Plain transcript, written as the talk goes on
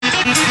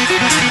Well,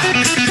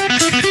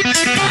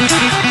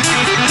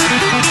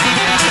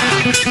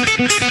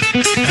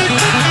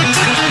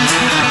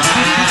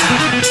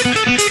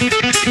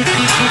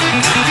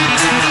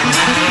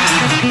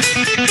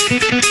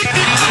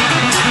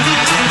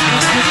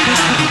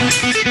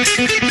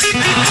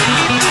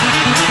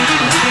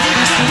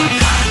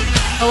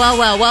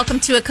 welcome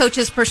to A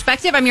Coach's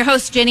Perspective. I'm your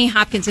host, Jenny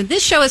Hopkins, and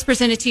this show is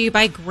presented to you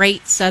by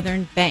Great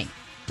Southern Bank.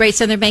 Great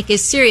Southern Bank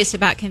is serious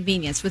about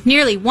convenience. With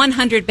nearly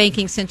 100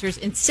 banking centers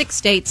in 6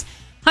 states,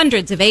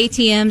 hundreds of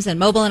ATMs, and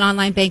mobile and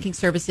online banking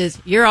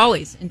services, you're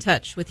always in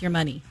touch with your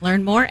money.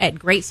 Learn more at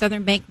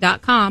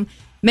greatsouthernbank.com,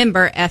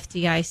 member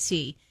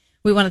FDIC.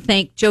 We want to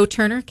thank Joe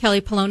Turner,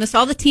 Kelly Polonis,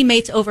 all the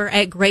teammates over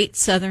at Great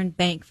Southern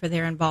Bank for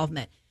their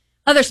involvement.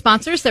 Other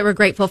sponsors that we're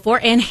grateful for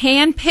and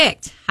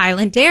hand-picked: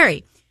 Highland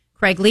Dairy,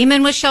 Craig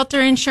Lehman with Shelter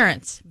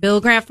Insurance,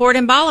 Bill Grant Ford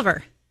and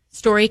Bolivar,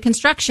 Story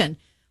Construction,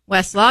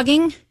 West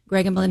Logging,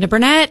 Greg and Melinda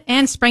Burnett,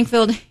 and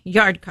Springfield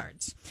Yard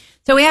Cards.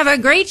 So we have a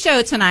great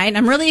show tonight, and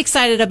I'm really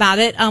excited about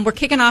it. We're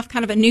kicking off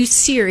kind of a new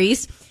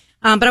series,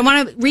 but I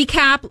want to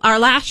recap our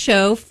last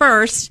show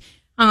first.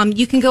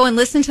 You can go and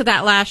listen to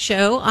that last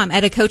show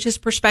at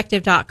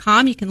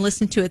acoachesperspective.com. You can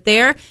listen to it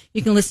there.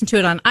 You can listen to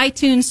it on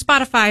iTunes,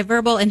 Spotify,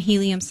 Verbal, and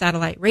Helium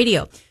Satellite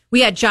Radio.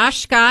 We had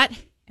Josh Scott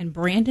and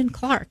Brandon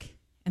Clark.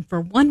 And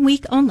for 1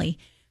 week only,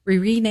 we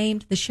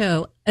renamed the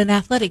show An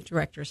Athletic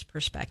Director's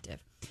Perspective.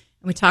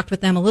 And we talked with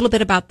them a little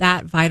bit about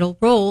that vital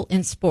role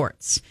in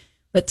sports.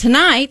 But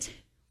tonight,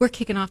 we're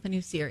kicking off a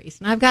new series.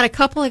 And I've got a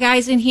couple of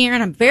guys in here,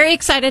 and I'm very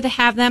excited to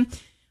have them.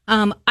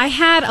 I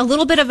had a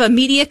little bit of a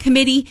media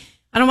committee.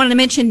 I don't want to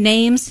mention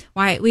names: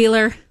 Wyatt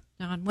Wheeler,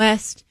 Don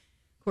West,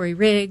 Corey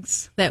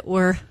Riggs, that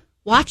were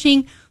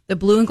watching the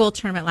Blue and Gold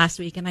tournament last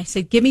week. And I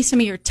said, give me some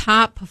of your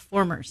top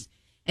performers.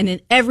 And in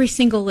every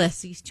single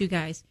list, these two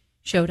guys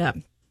showed up.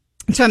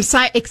 So I'm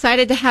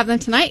excited to have them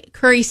tonight.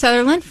 Curry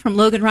Sutherland from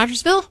Logan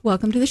Rogersville,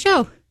 welcome to the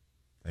show.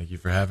 Thank you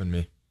for having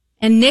me.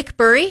 And Nick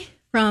Burri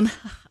from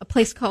a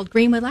place called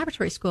Greenwood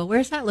Laboratory School. Where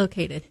is that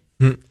located?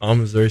 On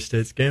Missouri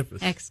State's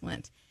campus.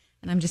 Excellent.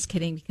 And I'm just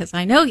kidding, because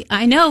I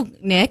know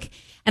Nick,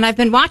 and I've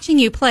been watching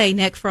you play,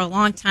 Nick, for a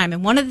long time.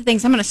 And one of the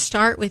things, I'm going to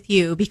start with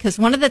you, because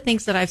one of the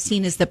things that I've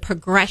seen is the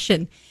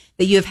progression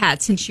that you have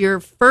had since your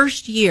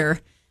first year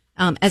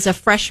as a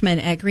freshman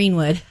at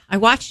Greenwood. I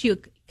watched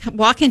you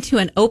walk into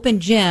an open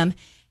gym,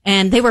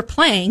 and they were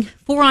playing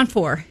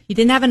 4-on-4. You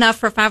didn't have enough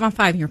for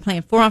 5-on-5, and you were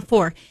playing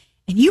 4-on-4,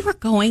 and you were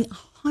going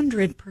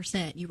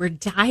 100%. You were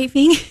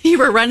diving, you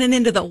were running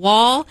into the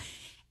wall,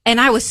 and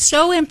I was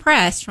so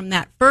impressed from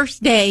that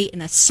first day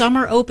in a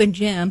summer open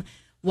gym,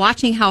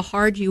 watching how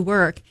hard you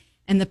work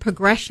and the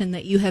progression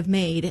that you have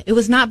made. It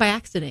was not by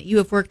accident. You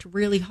have worked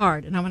really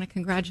hard, and I want to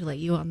congratulate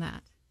you on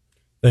that.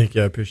 Thank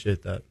you. I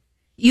appreciate that.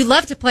 You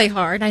love to play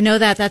hard. I know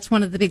that that's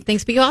one of the big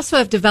things, but you also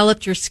have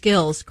developed your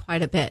skills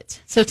quite a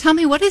bit. So tell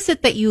me, what is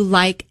it that you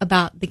like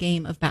about the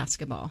game of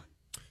basketball?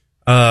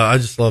 I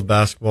just love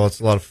basketball.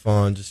 It's a lot of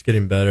fun, just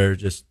getting better,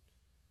 just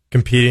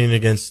competing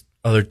against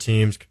other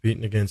teams,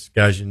 competing against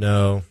guys you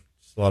know.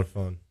 It's a lot of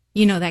fun.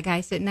 You know that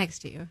guy sitting next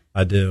to you.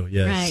 I do,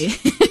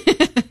 yes.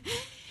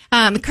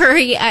 Right.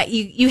 Curry,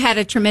 you had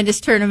a tremendous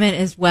tournament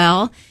as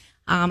well.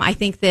 I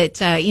think that,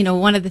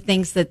 one of the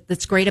things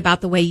that's great about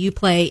the way you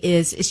play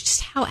is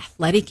just how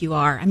athletic you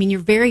are. I mean,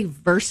 you're very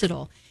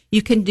versatile.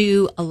 You can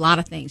do a lot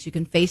of things. You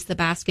can face the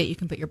basket. You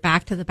can put your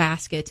back to the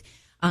basket.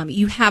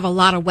 You have a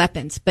lot of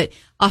weapons, but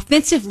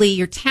offensively,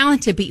 you're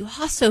talented, but you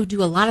also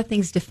do a lot of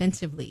things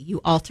defensively. You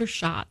alter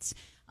shots.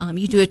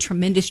 You do a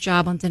tremendous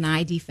job on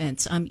deny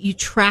defense. You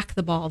track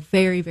the ball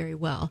very, very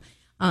well.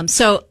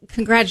 So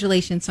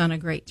congratulations on a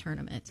great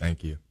tournament.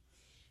 Thank you.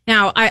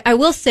 Now, I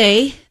will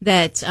say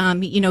that,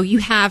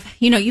 you've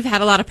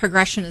had a lot of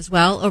progression as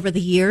well over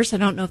the years. I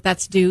don't know if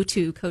that's due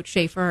to Coach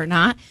Schaefer or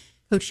not.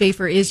 Coach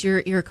Schaefer is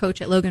your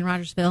coach at Logan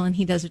Rogersville, and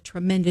he does a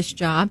tremendous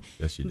job.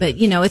 Yes, he does. But,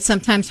 it's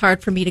sometimes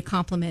hard for me to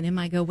compliment him.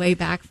 I go way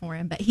back for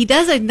him. But he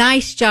does a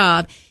nice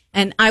job.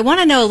 And I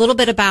want to know a little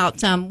bit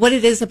about what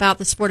it is about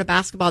the sport of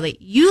basketball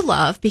that you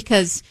love,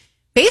 because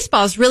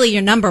baseball is really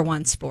your number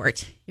one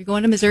sport. You're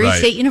going to Missouri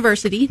State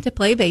University to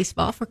play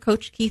baseball for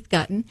Coach Keith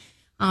Gutton.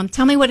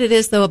 Tell me what it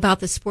is, though, about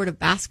the sport of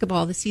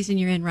basketball, the season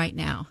you're in right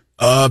now.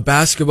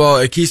 Basketball,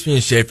 it keeps me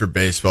in shape for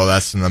baseball.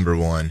 That's the number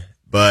one.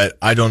 But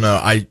I don't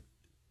know.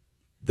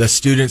 The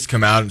students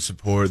come out and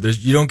support.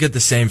 You don't get the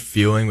same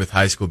feeling with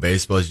high school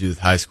baseball as you do with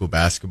high school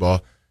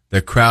basketball.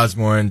 The crowd's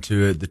more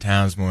into it. The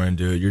town's more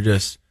into it.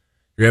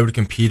 You're able to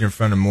compete in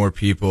front of more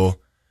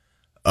people.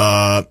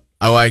 I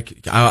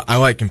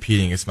like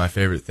competing. It's my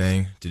favorite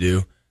thing to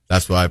do.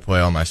 That's why I play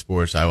all my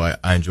sports.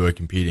 I enjoy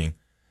competing.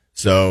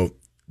 So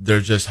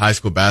there's just high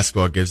school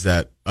basketball gives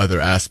that other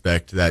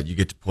aspect that you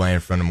get to play in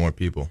front of more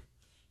people.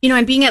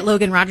 And being at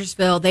Logan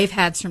Rogersville, they've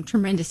had some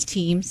tremendous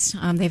teams.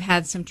 They've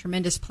had some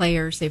tremendous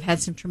players. They've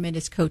had some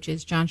tremendous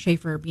coaches. John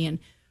Schaefer being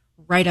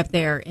right up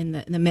there in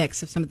the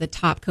mix of some of the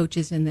top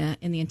coaches in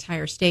the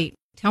entire state.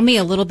 Tell me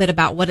a little bit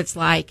about what it's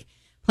like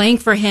playing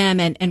for him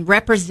and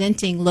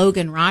representing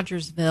Logan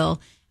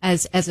Rogersville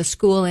as a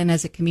school and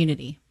as a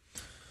community.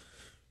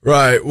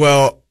 Right.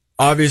 Well,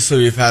 Obviously,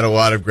 we've had a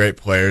lot of great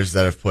players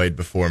that have played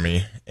before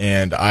me,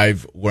 and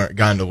I've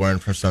gotten to learn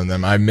from some of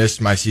them. I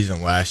missed my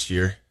season last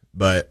year,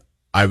 but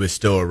I was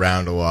still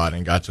around a lot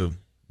and got to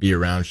be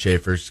around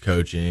Schaefer's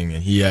coaching,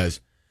 and he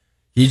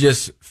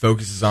just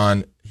focuses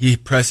on, he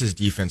presses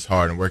defense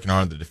hard and working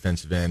hard on the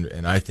defensive end,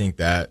 and I think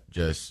that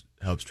just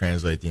helps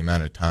translate the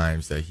amount of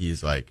times that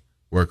he's like,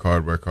 work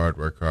hard, work hard,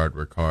 work hard,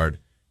 work hard,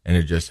 and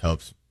it just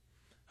helps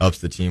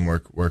the team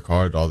work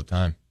hard all the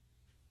time.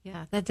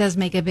 Yeah, that does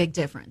make a big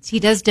difference. He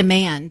does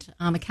demand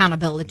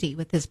accountability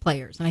with his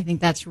players, and I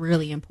think that's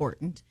really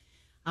important.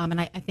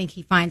 And I think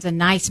he finds a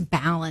nice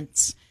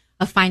balance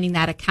of finding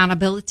that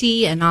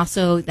accountability and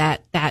also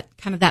that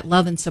kind of that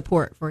love and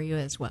support for you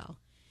as well.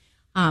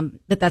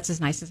 But that's as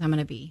nice as I'm going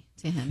to be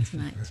to him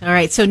tonight. All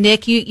right, so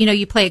Nick,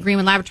 you play at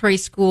Greenwood Laboratory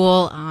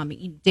School.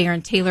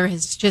 Darren Taylor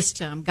has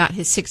just got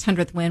his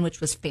 600th win, which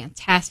was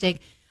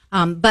fantastic.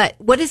 But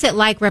what is it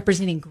like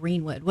representing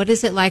Greenwood? What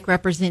is it like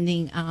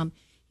representing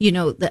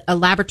a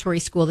laboratory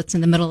school that's in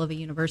the middle of a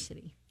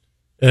university?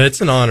 It's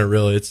an honor,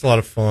 really. It's a lot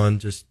of fun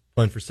just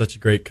playing for such a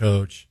great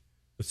coach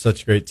with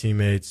such great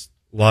teammates.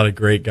 A lot of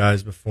great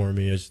guys before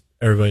me, as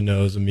everybody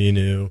knows,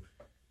 Aminu,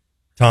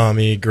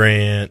 Tommy,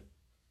 Grant,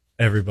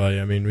 everybody.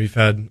 I mean, we've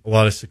had a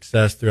lot of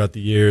success throughout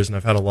the years, and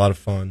I've had a lot of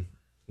fun,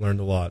 learned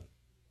a lot.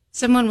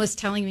 Someone was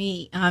telling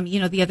me,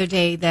 the other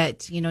day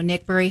that,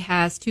 Nick Burri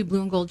has 2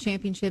 blue and gold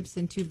championships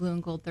and 2 blue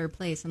and gold third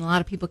place. And a lot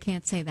of people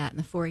can't say that in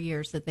the 4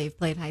 years that they've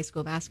played high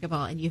school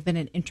basketball, and you've been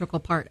an integral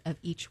part of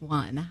each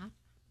one. How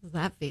does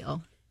that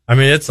feel? I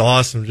mean, it's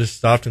awesome. Just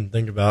stop and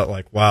think about,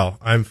 like, wow,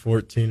 I'm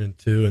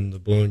 14-2 in the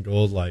blue and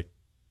gold. Like,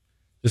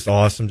 just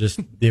awesome. Just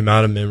the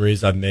amount of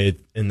memories I've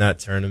made in that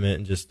tournament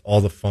and just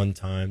all the fun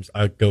times.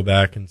 I go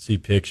back and see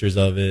pictures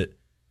of it,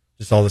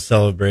 just all the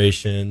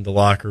celebration, the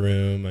locker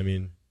room. I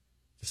mean,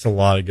 just a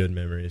lot of good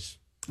memories.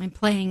 And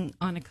playing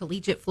on a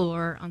collegiate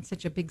floor on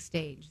such a big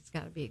stage, it's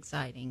got to be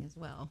exciting as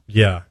well.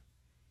 Yeah.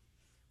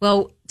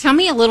 Well, tell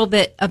me a little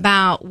bit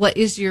about what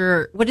is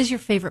your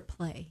favorite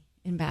play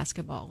in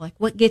basketball? Like,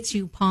 what gets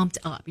you pumped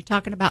up? You're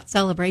talking about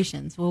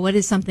celebrations. Well, what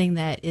is something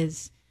that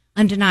is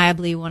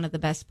undeniably one of the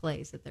best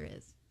plays that there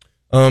is?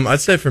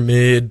 I'd say for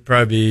me, it'd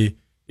probably be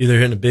either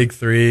hitting a big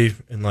three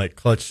in like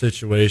clutch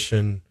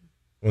situation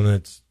when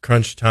it's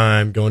crunch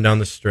time, going down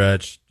the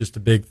stretch. Just a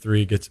big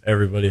three gets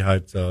everybody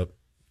hyped up.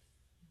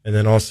 And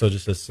then also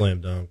just a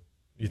slam dunk.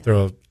 You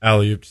throw an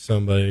alley-oop to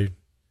somebody,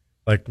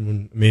 like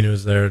when Aminu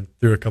was there,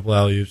 threw a couple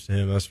alley-oops to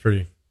him. That's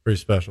pretty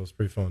special. It's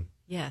pretty fun.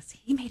 Yes,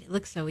 he made it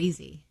look so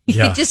easy.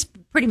 Yeah. You just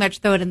pretty much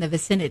throw it in the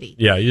vicinity.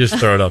 Yeah, you just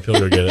throw it up. He'll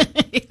go get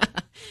it.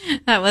 Yeah,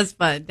 that was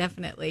fun,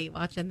 definitely,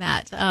 watching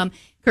that.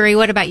 Curry,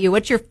 what about you?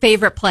 What's your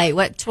favorite play?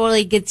 What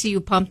totally gets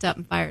you pumped up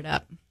and fired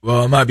up?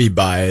 Well, I might be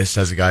biased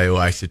as a guy who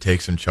likes to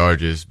take some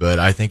charges, but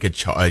I think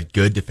a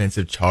good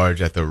defensive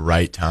charge at the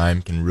right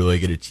time can really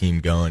get a team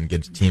going,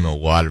 get a team a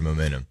lot of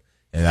momentum,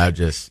 and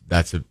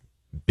that's a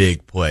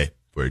big play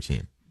for a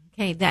team.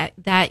 Okay,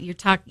 that you're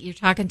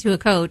talking to a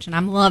coach, and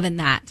I'm loving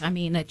that. I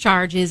mean, a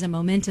charge is a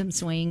momentum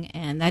swing,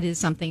 and that is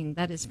something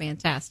that is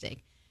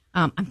fantastic.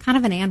 I'm kind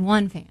of an and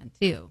one fan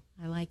too.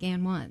 I like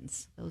and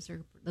ones. Those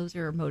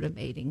are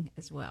motivating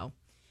as well.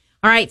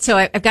 All right, so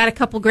I've got a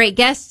couple great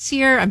guests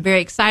here. I'm very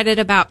excited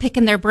about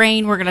picking their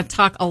brain. We're going to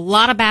talk a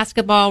lot of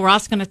basketball. We're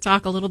also going to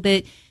talk a little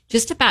bit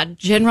just about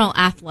general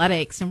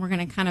athletics, and we're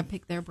going to kind of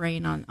pick their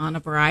brain on a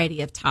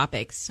variety of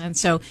topics. And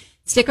so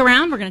stick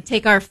around. We're going to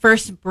take our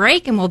first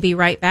break, and we'll be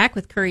right back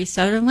with Curry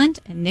Sutherland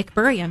and Nick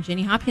Burri. I'm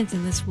Jenny Hopkins,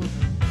 and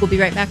we'll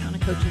be right back on A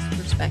Coach's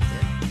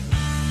Perspective.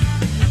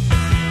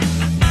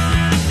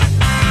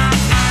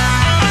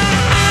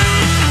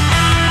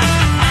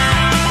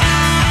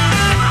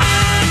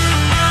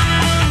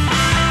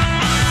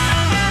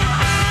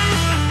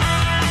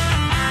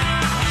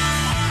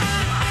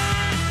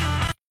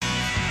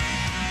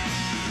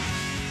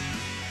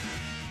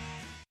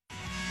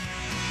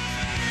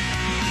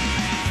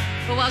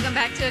 Welcome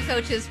back to A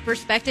Coach's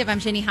Perspective. I'm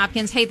Jenny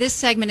Hopkins. Hey, this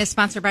segment is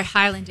sponsored by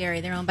Highland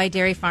Dairy. They're owned by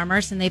dairy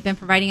farmers, and they've been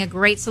providing a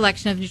great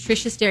selection of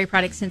nutritious dairy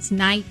products since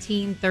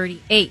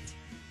 1938.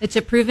 It's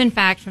a proven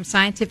fact from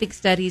scientific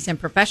studies and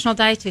professional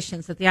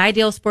dietitians that the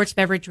ideal sports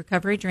beverage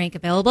recovery drink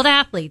available to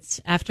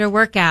athletes after a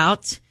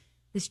workout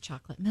is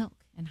chocolate milk.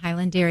 And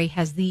Highland Dairy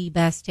has the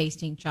best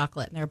tasting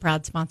chocolate, and they're a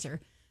proud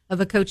sponsor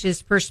of A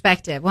Coach's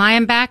Perspective. Well, I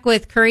am back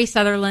with Curry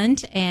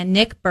Sutherland and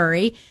Nick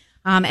Burri.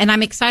 And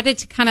I'm excited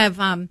to kind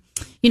of,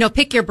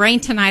 pick your brain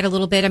tonight a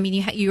little bit. I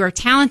mean, you are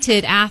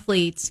talented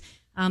athletes,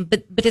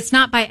 but it's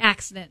not by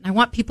accident. And I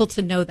want people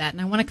to know that. And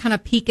I want to kind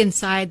of peek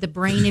inside the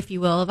brain, if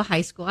you will, of a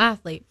high school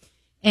athlete.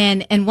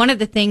 And one of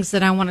the things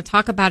that I want to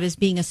talk about is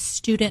being a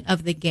student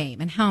of the game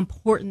and how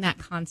important that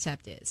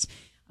concept is.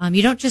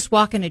 You don't just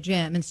walk in a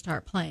gym and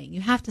start playing.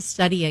 You have to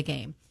study a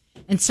game.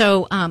 And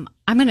so I'm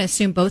going to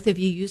assume both of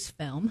you use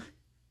film.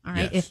 All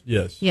right.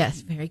 Yes.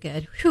 Yes. Very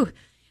good. Whew.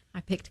 I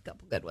picked a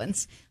couple good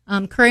ones.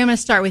 Curry, I'm going to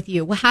start with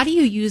you. Well, how do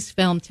you use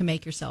film to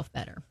make yourself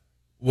better?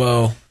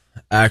 Well,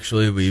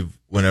 actually, we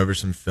went over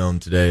some film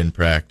today in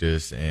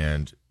practice,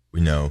 and we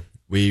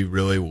we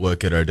really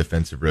look at our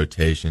defensive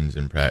rotations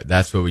and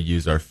that's what we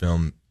use our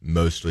film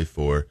mostly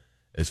for,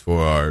 is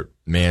for our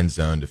man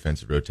zone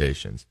defensive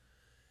rotations.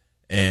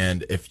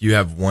 And if you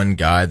have one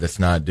guy that's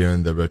not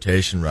doing the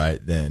rotation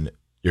right, then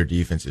your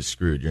defense is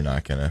screwed.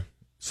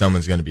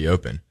 Someone's going to be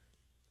open.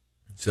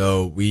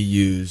 So we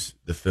use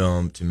the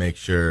film to make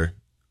sure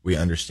we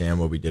understand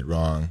what we did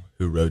wrong,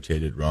 who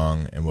rotated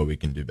wrong, and what we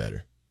can do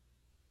better.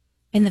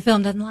 And the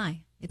film doesn't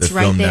lie. It's the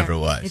right film there. never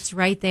lies. It's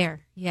right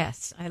there.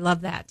 Yes, I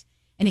love that.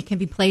 And it can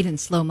be played in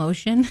slow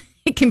motion.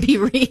 It can be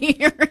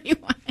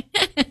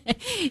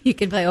you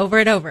can play over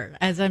and over,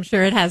 as I'm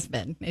sure it has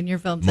been in your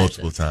film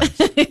multiple sessions.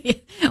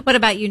 times. What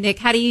about you, Nick?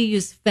 How do you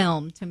use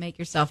film to make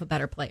yourself a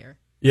better player?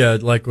 Yeah,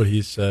 like what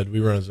he said, we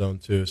run a zone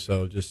too,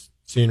 so just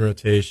seeing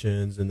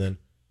rotations and then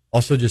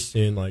also just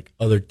seeing like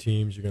other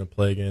teams you're going to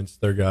play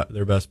against,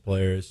 their best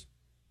players,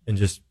 and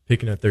just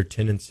picking at their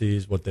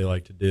tendencies, what they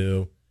like to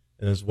do,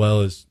 and as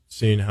well as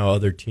seeing how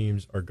other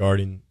teams are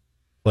guarding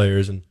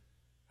players and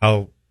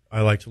how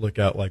I like to look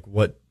at like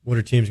what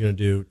are teams going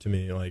to do to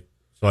me, like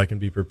so I can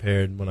be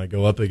prepared when I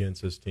go up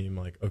against this team.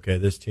 Like, okay,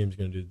 this team's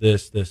going to do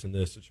this, this, and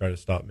this to try to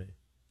stop me.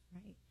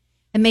 Right.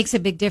 It makes a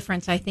big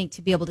difference, I think,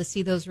 to be able to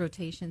see those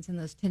rotations and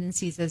those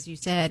tendencies, as you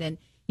said, and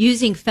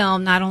using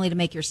film not only to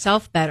make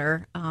yourself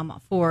better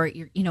for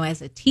your,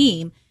 as a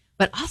team,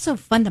 but also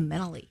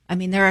fundamentally. I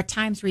mean, there are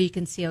times where you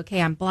can see,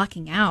 okay, I'm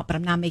blocking out, but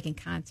I'm not making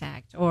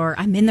contact, or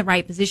I'm in the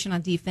right position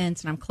on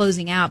defense and I'm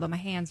closing out, but my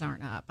hands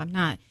aren't up. I'm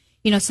not,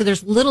 so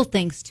there's little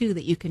things too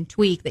that you can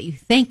tweak that you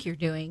think you're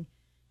doing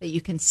that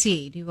you can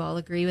see. Do you all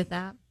agree with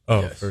that?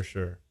 Oh, yes. For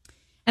sure.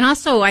 And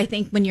also, I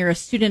think when you're a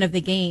student of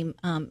the game,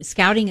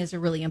 scouting is a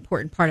really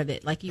important part of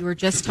it. Like you were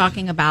just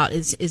talking about,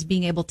 is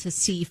being able to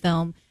see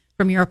film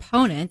from your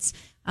opponents.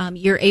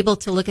 You're able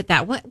to look at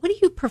that. What do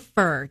you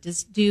prefer?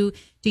 Do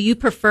you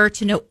prefer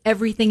to know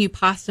everything you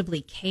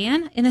possibly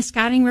can in a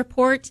scouting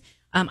report?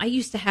 I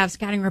used to have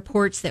scouting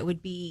reports that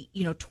would be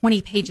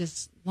 20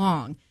 pages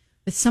long.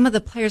 With some of the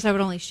players, I would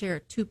only share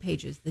 2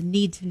 pages, the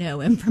need to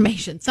know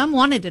information. Some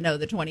wanted to know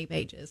the 20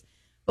 pages.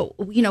 But,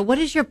 what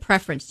is your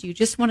preference? Do you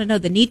just want to know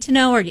the need to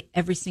know or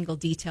every single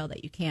detail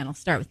that you can? I'll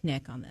start with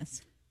Nick on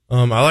this.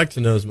 I like to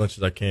know as much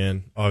as I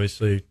can.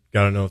 Obviously,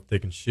 got to know if they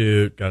can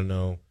shoot, got to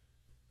know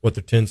what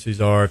their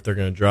tendencies are, if they're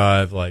going to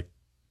drive, like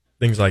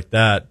things like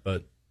that.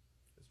 But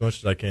as much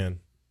as I can,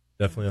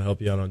 definitely will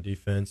help you out on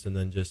defense. And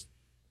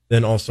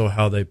then also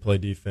how they play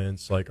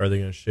defense. Like, are they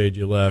going to shade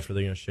you left? Are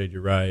they going to shade you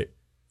right?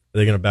 Are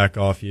they going to back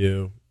off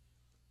you?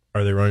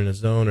 Are they running a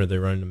zone? Are they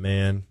running a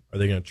man? Are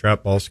they going to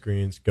trap ball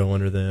screens, go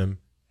under them,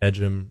 hedge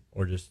them,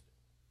 or just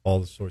all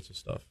the sorts of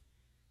stuff?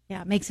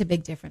 Yeah, it makes a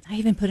big difference. I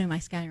even put in my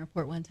scouting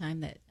report one time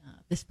that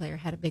this player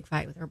had a big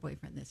fight with her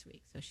boyfriend this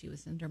week, so she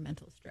was under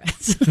mental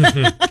stress.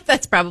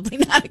 That's probably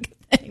not a good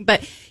thing.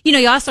 But,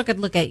 you also could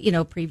look at,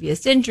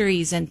 previous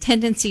injuries and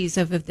tendencies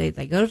of if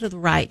they go to the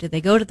right, do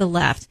they go to the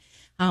left?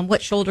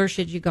 What shoulder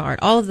should you guard?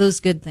 All of those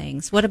good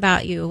things. What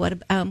about you? What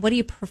do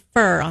you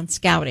prefer on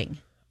scouting?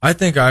 I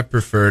think I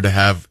prefer to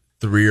have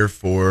 3 or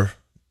 4,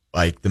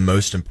 like the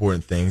most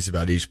important things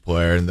about each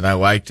player, and then I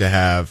like to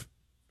have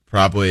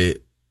probably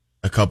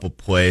a couple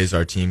plays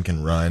our team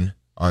can run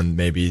on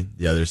maybe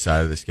the other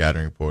side of the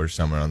scouting report or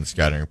somewhere on the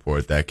scouting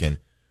report that can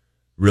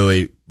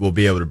really, we'll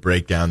be able to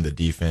break down the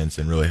defense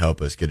and really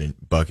help us get a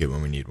bucket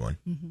when we need one.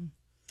 Mm-hmm.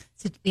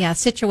 So, yeah,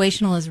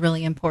 situational is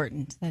really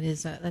important.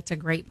 That's a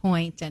great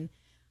point. And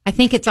I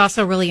think it's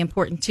also really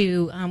important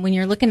too, when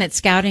you're looking at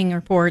scouting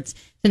reports,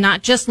 to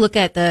not just look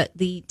at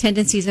the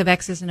tendencies of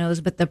X's and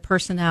O's, but the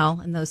personnel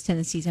and those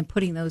tendencies and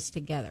putting those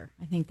together.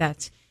 I think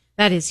that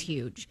is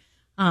huge.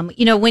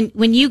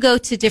 When you go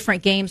to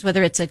different games,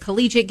 whether it's a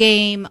collegiate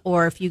game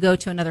or if you go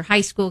to another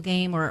high school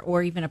game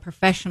or even a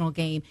professional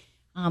game,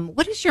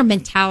 what is your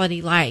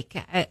mentality like?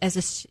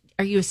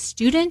 Are you a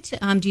student?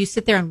 Do you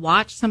sit there and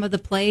watch some of the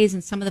plays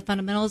and some of the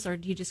fundamentals, or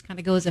do you just kind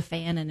of go as a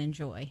fan and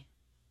enjoy?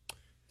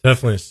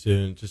 Definitely a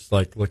student, just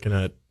like looking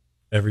at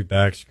every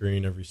back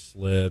screen, every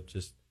slip,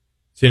 just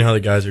seeing how the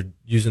guys are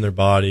using their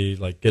body,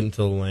 like getting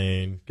to the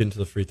lane, getting to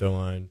the free throw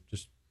line,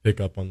 just pick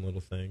up on little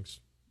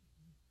things.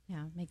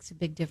 Yeah, it makes a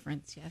big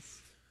difference,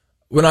 yes.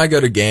 When I go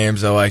to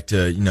games, I like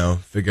to,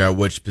 figure out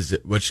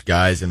which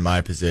guys in my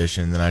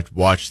position, then I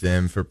watch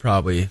them for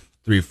probably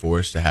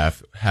 3/4 to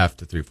half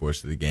to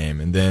 3/4 of the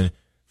game. And then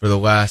for the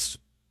last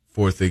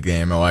fourth of the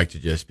game, I like to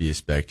just be a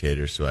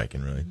spectator so I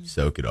can really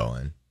soak it all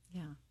in.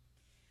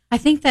 I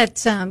think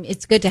that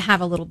it's good to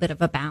have a little bit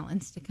of a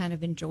balance to kind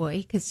of enjoy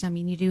because,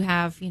 you do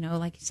have,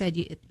 like you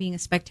said, being a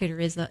spectator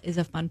is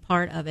a fun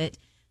part of it.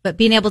 But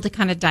being able to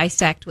kind of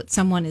dissect what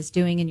someone is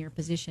doing in your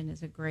position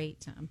is a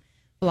great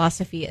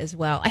philosophy as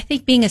well. I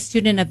think being a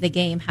student of the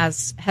game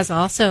has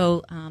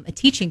also a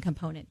teaching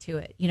component to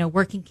it,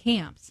 working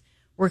camps,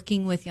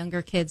 working with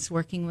younger kids,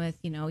 working with,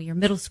 your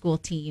middle school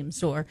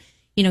teams or,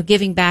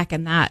 giving back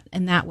in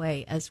that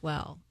way as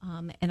well.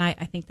 And I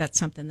think that's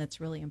something that's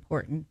really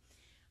important.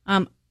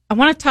 I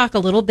want to talk a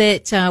little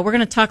bit, we're going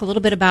to talk a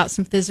little bit about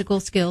some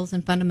physical skills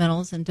and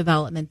fundamentals and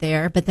development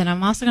there, but then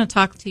I'm also going to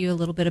talk to you a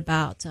little bit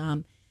about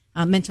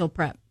mental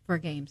prep for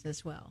games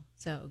as well.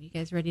 So you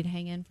guys ready to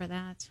hang in for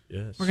that?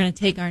 Yes. We're going to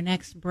take our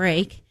next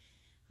break,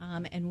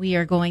 and we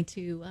are going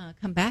to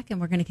come back,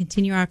 and we're going to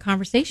continue our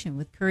conversation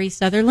with Curry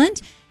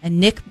Sutherland and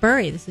Nick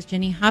Burri. This is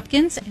Jenny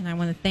Hopkins, and I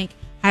want to thank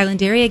Highland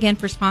Dairy again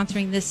for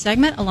sponsoring this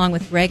segment, along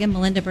with Greg and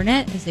Melinda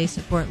Burnett, as they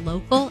support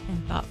local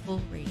and thoughtful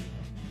radio.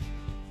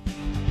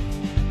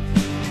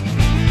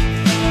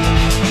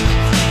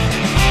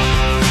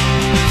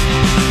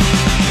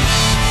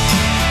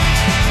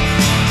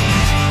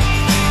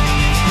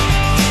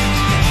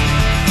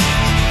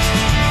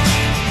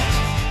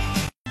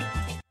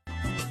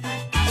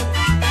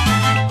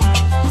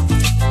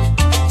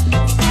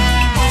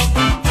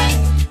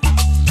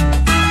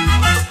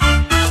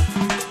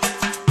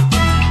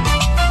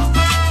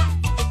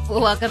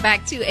 Welcome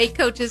back to A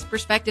Coach's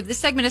Perspective. This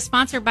segment is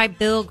sponsored by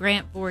Bill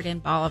Grant Ford in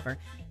Bolivar.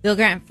 Bill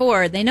Grant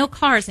Ford, they know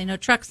cars, they know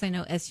trucks, they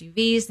know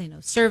SUVs, they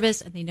know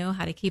service, and they know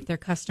how to keep their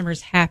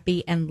customers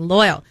happy and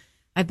loyal.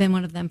 I've been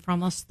one of them for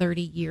almost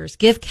 30 years.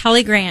 Give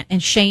Kelly Grant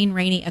and Shane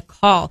Rainey a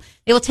call.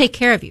 They will take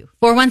care of you.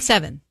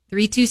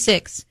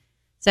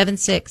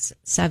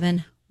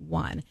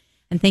 417-326-7671.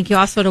 And thank you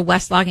also to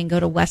West Logging. Go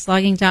to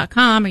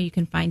westlogging.com, or you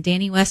can find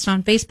Danny West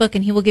on Facebook,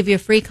 and he will give you a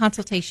free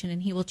consultation,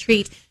 and he will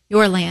treat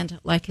your land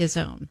like his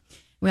own.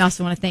 We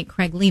also want to thank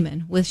Craig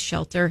Lehman with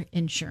Shelter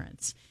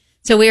Insurance.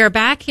 So we are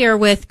back here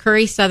with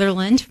Curry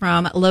Sutherland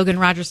from Logan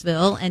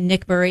Rogersville and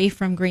Nick Burri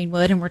from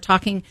Greenwood, and we're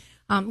talking,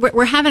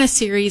 we're having a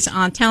series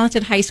on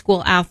talented high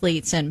school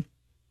athletes and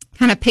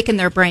kind of picking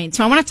their brains.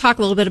 So I want to talk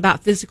a little bit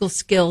about physical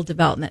skill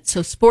development,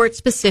 so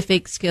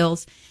sports-specific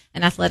skills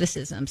and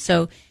athleticism.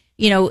 So,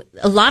 you know,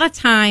 a lot of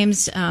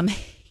times,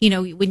 you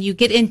know, when you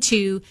get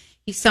into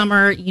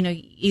summer, you know,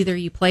 either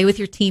you play with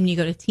your team, you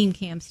go to team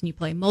camps and you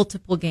play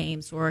multiple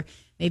games, or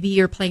maybe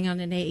you're playing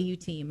on an AAU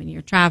team and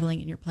you're traveling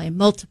and you're playing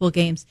multiple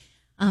games.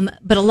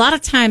 But a lot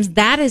of times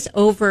that is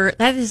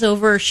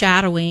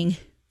overshadowing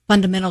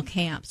fundamental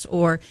camps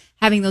or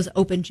having those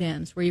open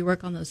gyms where you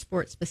work on those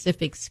sports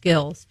specific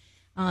skills.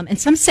 And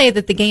some say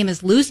that the game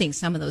is losing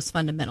some of those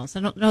fundamentals.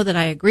 I don't know that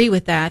I agree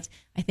with that.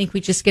 I think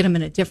we just get them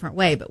in a different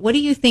way. But what do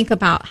you think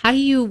about how do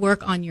you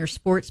work on your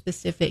sport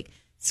specific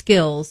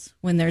skills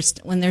when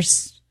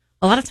there's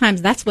a lot of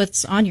times that's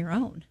what's on your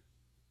own?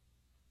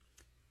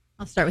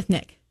 I'll start with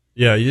Nick.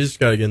 Yeah, you just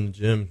got to get in the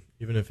gym,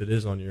 even if it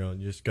is on your own.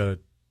 You just got to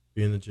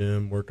be in the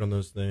gym, work on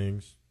those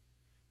things,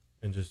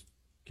 and just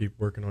keep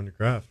working on your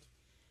craft.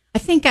 I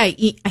think I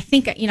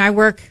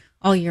work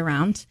all year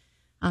round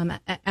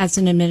as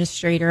an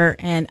administrator,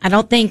 and I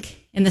don't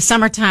think in the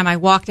summertime I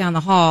walk down the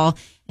hall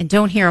and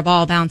don't hear a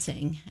ball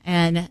bouncing.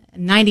 And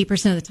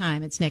 90% of the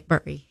time it's Nick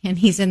Burri, and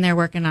he's in there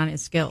working on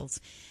his skills.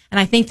 And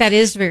I think that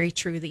is very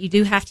true, that you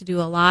do have to do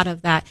a lot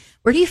of that.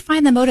 Where do you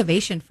find the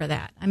motivation for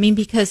that? I mean,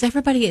 because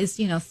everybody is,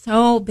 you know,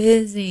 so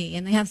busy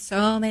and they have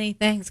so many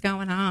things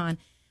going on.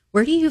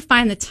 Where do you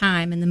find the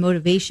time and the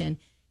motivation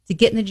to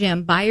get in the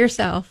gym by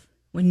yourself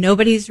when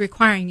nobody's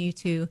requiring you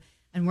to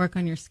and work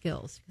on your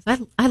skills?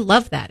 Because I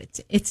love that.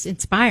 It's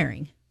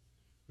inspiring.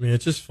 I mean,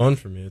 it's just fun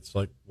for me. It's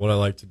like what I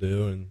like to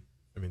do, and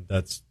I mean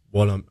that's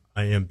what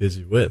I am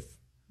busy with.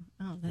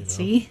 Oh, let's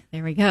see.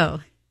 There we go.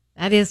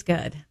 That is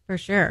good, for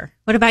sure.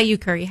 What about you,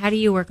 Curry? How do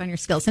you work on your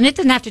skills? And it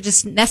doesn't have to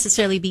just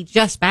necessarily be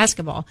just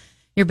basketball,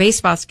 your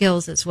baseball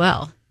skills as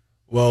well.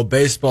 Well,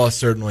 baseball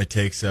certainly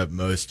takes up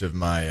most of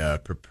my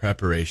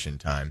preparation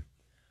time.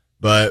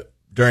 But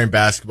during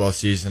basketball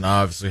season,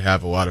 I obviously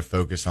have a lot of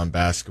focus on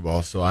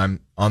basketball. So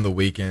I'm on the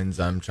weekends,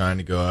 I'm trying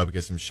to go up,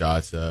 get some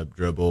shots up,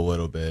 dribble a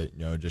little bit,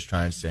 you know, just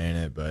try and stay in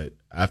it. But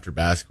after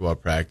basketball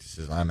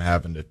practices, I'm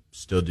having to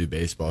still do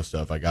baseball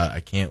stuff.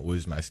 I can't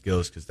lose my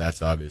skills because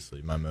that's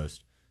obviously my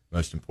most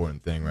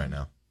important thing right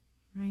now.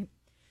 Right.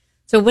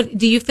 So what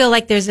do you feel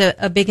like there's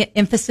a big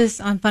emphasis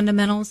on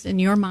fundamentals in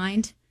your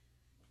mind?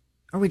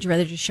 Or would you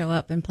rather just show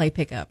up and play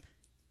pickup?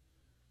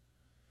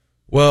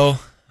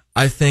 Well,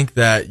 I think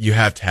that you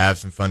have to have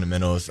some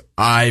fundamentals.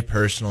 I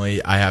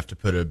have to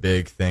put a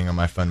big thing on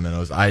my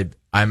fundamentals.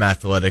 I'm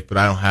athletic, but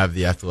I don't have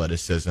the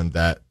athleticism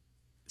that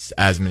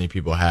as many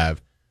people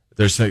have.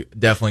 There's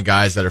definitely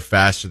guys that are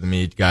faster than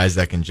me, guys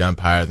that can jump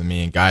higher than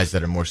me, and guys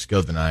that are more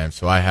skilled than I am.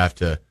 So I have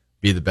to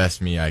be the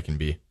best me I can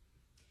be.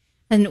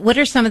 And what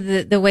are some of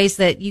the ways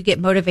that you get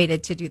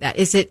motivated to do that?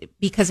 Is it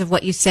because of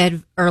what you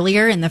said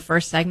earlier in the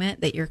first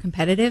segment, that you're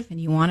competitive and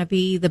you want to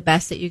be the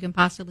best that you can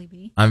possibly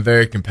be? I'm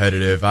very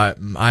competitive. I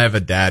have a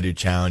dad who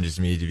challenges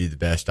me to be the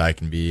best I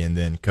can be. And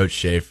then Coach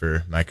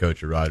Schaefer, my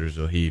coach at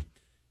Rogersville,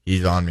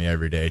 he's on me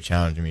every day,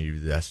 challenging me to be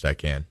the best I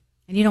can.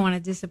 And you don't want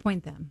to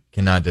disappoint them.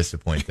 Cannot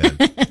disappoint them.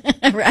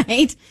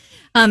 Right.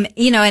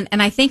 You know,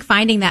 and I think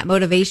finding that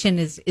motivation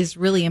is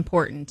really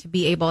important to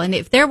be able, and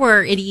if there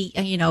were any,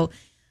 you know,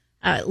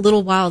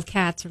 little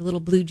Wildcats or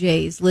little Blue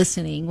Jays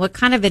listening, what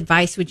kind of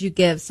advice would you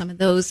give some of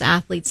those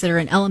athletes that are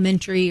in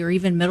elementary or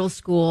even middle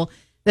school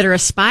that are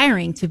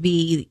aspiring to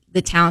be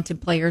the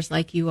talented players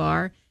like you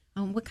are?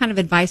 What kind of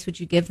advice would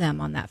you give them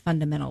on that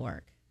fundamental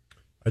work?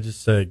 I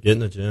just say get in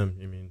the gym.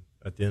 I mean,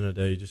 at the end of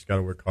the day, you just got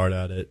to work hard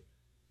at it.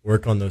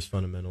 Work on those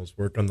fundamentals.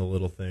 Work on the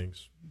little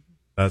things.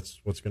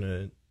 That's what's going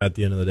to, at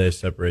the end of the day,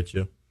 separate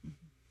you.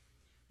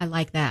 I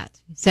like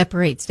that.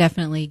 Separates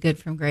definitely good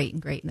from great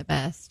and great and the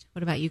best.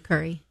 What about you,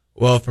 Curry?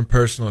 Well, from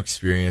personal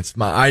experience,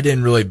 I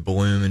didn't really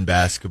bloom in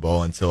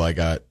basketball until I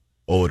got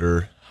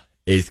older,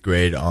 8th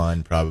grade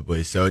on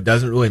probably. So it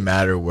doesn't really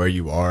matter where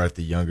you are at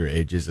the younger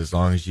ages as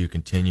long as you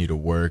continue to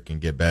work and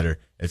get better.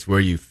 It's where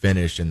you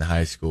finish in the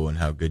high school and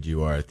how good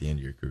you are at the end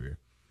of your career.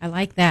 I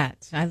like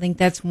that. I think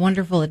that's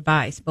wonderful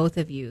advice, both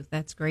of you.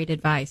 That's great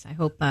advice. I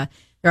hope there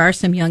are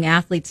some young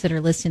athletes that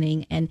are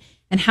listening and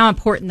how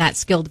important that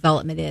skill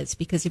development is,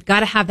 because you've got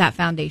to have that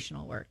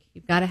foundational work.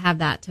 You've got to have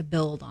that to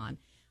build on,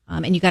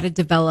 and you've got to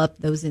develop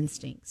those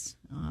instincts.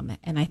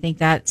 And I think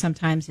that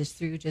sometimes is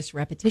through just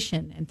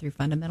repetition and through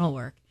fundamental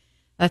work.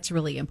 That's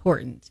really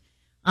important.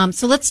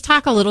 So let's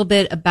talk a little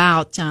bit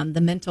about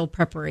the mental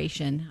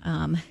preparation.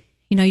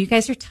 You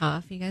guys are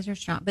tough, you guys are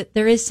strong, but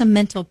there is some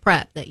mental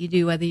prep that you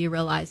do, whether you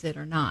realize it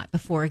or not,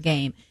 before a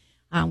game,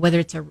 whether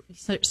it's a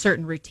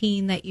certain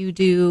routine that you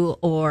do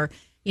or,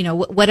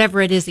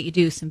 whatever it is that you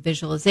do, some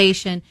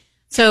visualization.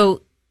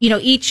 So,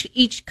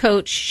 each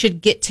coach should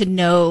get to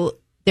know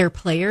their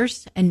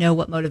players and know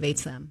what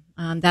motivates them.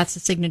 That's the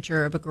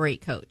signature of a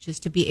great coach, is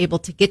to be able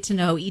to get to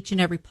know each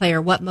and every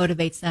player, what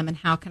motivates them and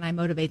how can I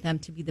motivate them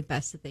to be the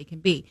best that they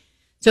can be.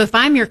 So if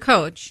I'm your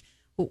coach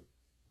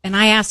and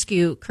I ask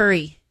you,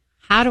 Curry,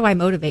 how do I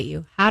motivate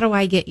you? How do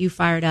I get you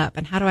fired up?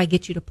 And how do I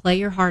get you to play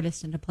your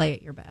hardest and to play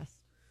at your best?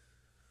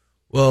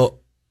 Well,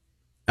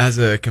 as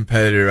a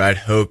competitor, I'd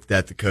hope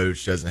that the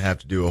coach doesn't have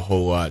to do a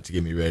whole lot to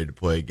get me ready to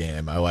play a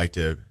game. I like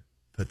to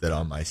put that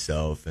on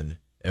myself. And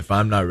if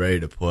I'm not ready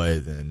to play,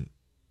 then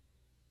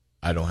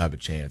I don't have a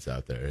chance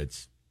out there.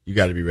 You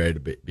got to be ready to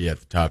be at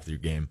the top of your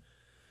game.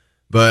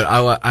 But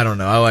I don't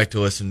know. I like to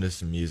listen to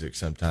some music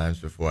sometimes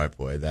before I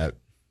play. That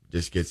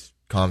just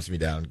calms me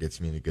down,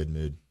 gets me in a good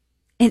mood.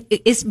 And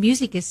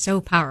music is so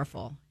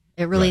powerful.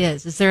 It really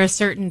is. Is there a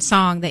certain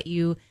song that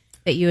you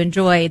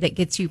enjoy that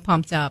gets you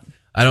pumped up?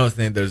 I don't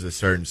think there's a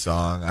certain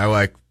song. I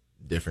like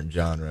different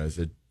genres.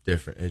 It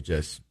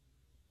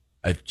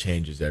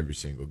changes every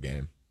single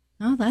game.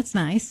 Oh, that's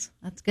nice.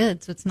 That's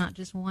good. So it's not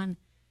just one.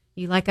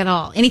 You like it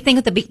all. Anything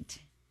with a beat.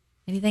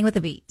 Anything with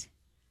a beat.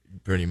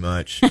 Pretty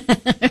much.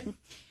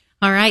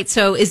 All right.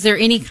 So is there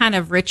any kind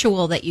of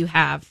ritual that you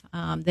have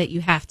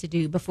to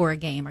do before a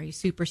game? Are you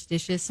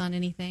superstitious on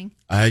anything?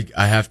 I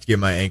have to get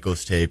my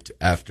ankles taped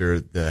after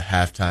the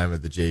halftime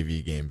of the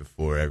JV game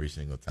before every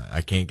single time.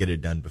 I can't get it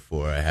done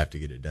before. I have to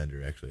get it done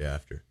directly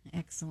after.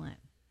 Excellent.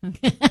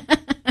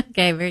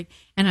 Okay.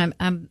 And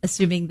I'm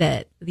assuming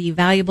that the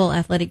valuable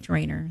athletic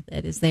trainer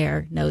that is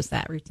there knows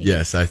that routine.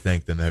 Yes. I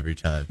thank them every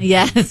time.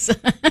 Yes.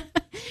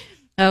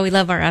 Oh, we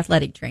love our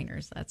athletic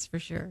trainers. That's for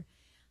sure.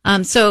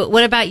 So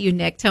what about you,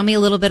 Nick? Tell me a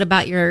little bit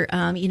about your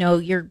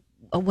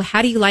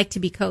how do you like to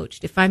be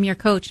coached? If I'm your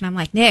coach and I'm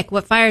like, Nick,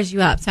 what fires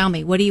you up? Tell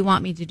me, what do you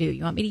want me to do?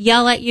 You want me to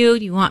yell at you?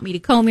 Do you want me to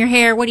comb your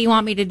hair? What do you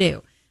want me to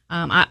do?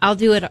 I'll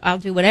do it. I'll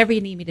do whatever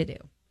you need me to do.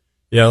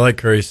 Yeah, like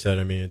Curry said,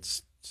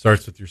 it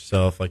starts with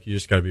yourself. Like, you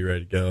just got to be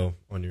ready to go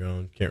on your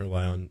own. Can't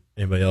rely on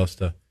anybody else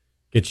to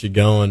get you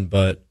going.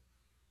 But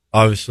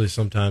obviously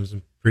sometimes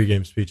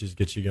pregame speeches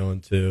get you going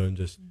too, and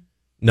just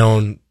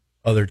knowing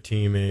other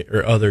teammate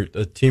or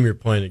a team you're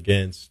playing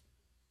against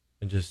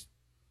and just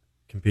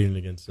competing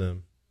against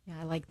them. Yeah,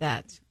 I like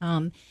that.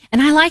 And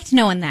I liked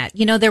knowing that.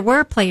 There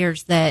were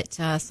players that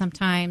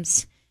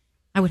sometimes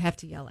I would have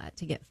to yell at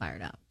to get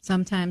fired up.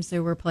 Sometimes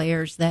there were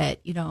players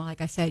that,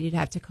 like I said, you'd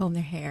have to comb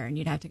their hair and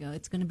you'd have to go,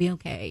 it's going to be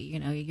okay.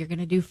 You're going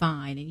to do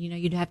fine. And,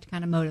 you'd have to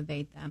kind of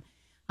motivate them.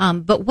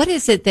 But what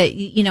is it that,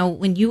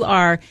 when you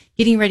are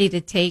getting ready to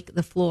take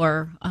the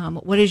floor,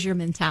 what is your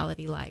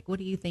mentality like? What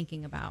are you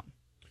thinking about?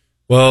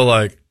 Well,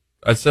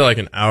 I'd say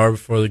an hour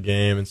before the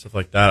game and stuff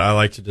like that, I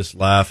like to just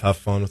laugh, have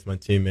fun with my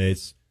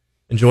teammates,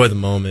 enjoy the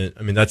moment.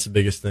 That's the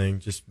biggest thing,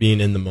 just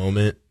being in the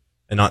moment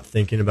and not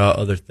thinking about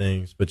other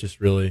things, but just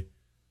really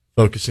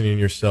focusing on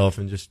yourself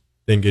and just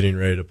then getting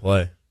ready to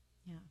play.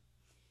 Yeah.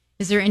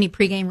 Is there any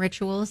pregame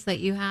rituals that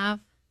you have?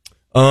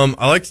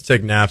 I like to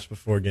take naps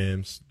before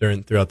games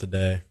throughout the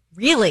day.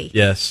 Really?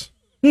 Yes.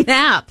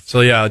 Naps?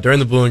 So, yeah, during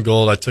the blue and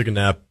gold, I took a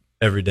nap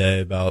every day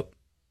about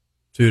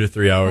 2 to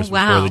 3 hours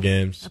before the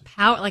games.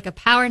 A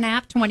power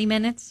nap, 20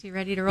 minutes? You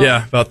ready to roll?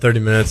 Yeah, about 30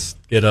 minutes.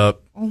 Get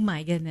up. Oh,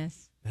 my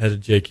goodness.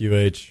 Head to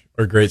JQH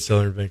or Great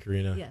Southern Bank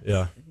Arena. Yes.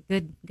 Yeah.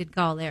 Good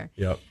call there.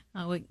 Yep.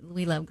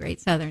 We love Great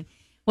Southern.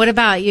 What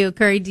about you,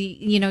 Curry? Do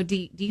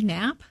you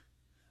nap?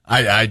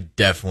 I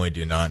definitely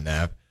do not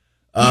nap.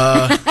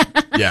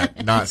 Yeah,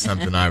 not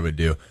something I would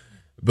do.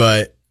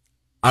 But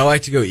I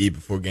like to go eat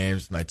before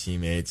games with my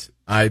teammates.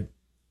 I'm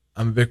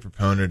a big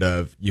proponent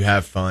of you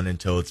have fun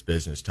until it's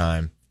business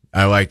time.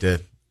 I like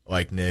to,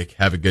 like Nick,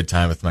 have a good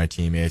time with my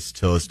teammates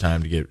till it's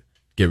time to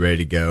get ready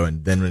to go.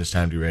 And then when it's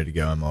time to get ready to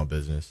go, I'm all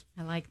business.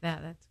 I like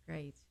that. That's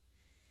great.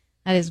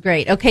 That is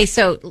great. Okay,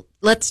 so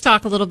let's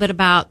talk a little bit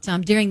about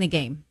during the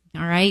game.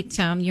 All right,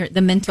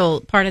 the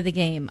mental part of the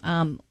game.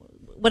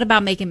 What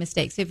about making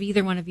mistakes? Have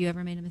either one of you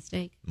ever made a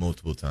mistake?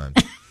 Multiple times.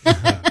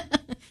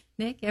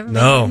 Nick, ever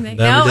No, made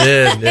a mistake? never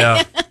did.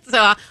 Yeah.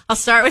 So I'll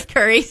start with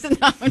Curry. So no,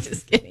 I'm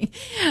just kidding.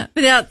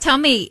 But now tell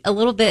me a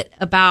little bit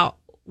about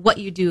what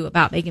you do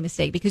about making a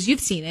mistake, because you've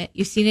seen it.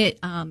 You've seen it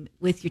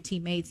with your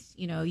teammates.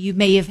 You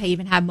may have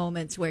even had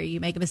moments where you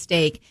make a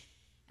mistake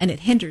and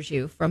it hinders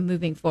you from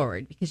moving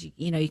forward because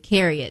you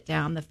carry it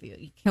down the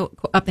field,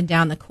 up and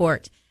down the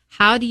court.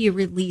 How do you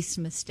release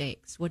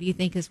mistakes? What do you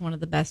think is one of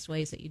the best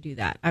ways that you do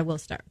that? I will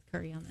start with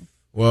Curry on this.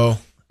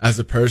 Well, as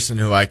a person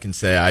who I can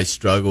say I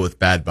struggle with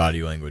bad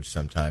body language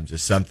sometimes,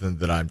 it's something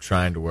that I'm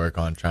trying to work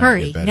on, trying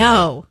to get better.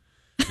 No.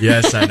 At.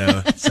 Yes, I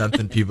know.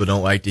 Something people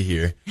don't like to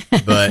hear,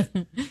 but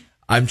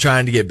I'm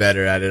trying to get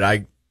better at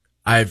it.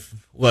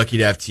 I've lucky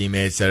to have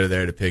teammates that are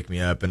there to pick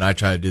me up, and I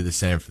try to do the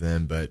same for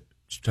them, but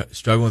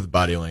struggling with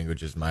body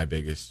language is my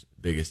biggest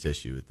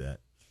issue with that.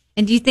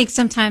 And do you think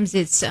sometimes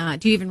it's,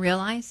 do you even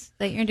realize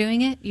that you're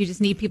doing it? You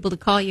just need people to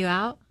call you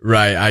out?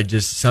 Right.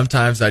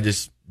 Sometimes I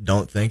just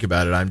don't think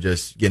about it. I'm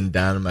just getting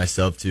down on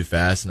myself too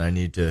fast, and I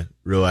need to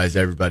realize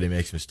everybody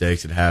makes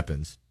mistakes. It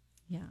happens.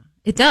 Yeah,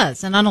 it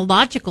does. And on a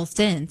logical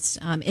sense,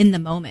 in the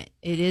moment,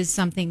 it is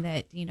something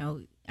that,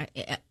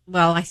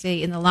 I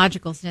say in the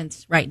logical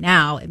sense right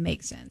now, it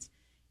makes sense.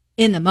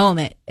 In the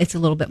moment, it's a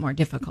little bit more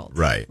difficult.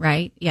 Right.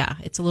 Right? Yeah,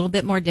 it's a little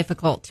bit more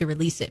difficult to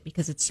release it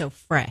because it's so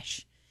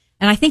fresh.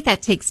 And I think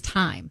that takes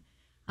time.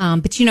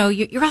 But,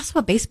 you're also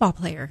a baseball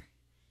player.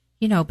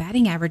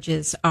 Batting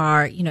averages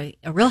are,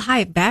 a real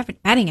high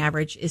batting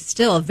average is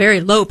still a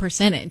very low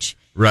percentage.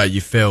 Right.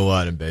 You fail a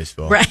lot in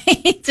baseball.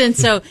 Right. And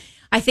so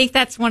I think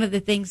that's one of the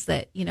things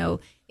that,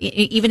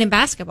 even in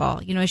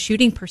basketball, a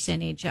shooting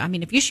percentage. I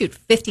mean, if you shoot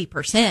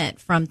 50%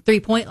 from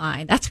 3-point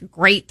line, that's a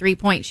great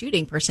 3-point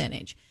shooting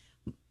percentage.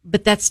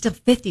 But that's still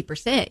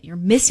 50%. You're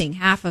missing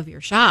half of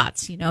your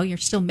shots. You're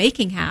still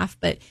making half,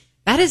 but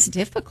that is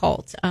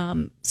difficult.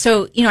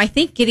 So, I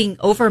think getting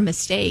over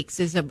mistakes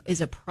is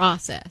a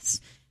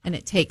process, and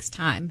it takes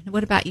time.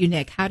 What about you,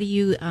 Nick? How do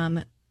you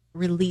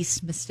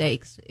release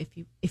mistakes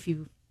if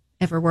you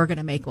ever were going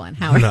to make one?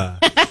 Howard?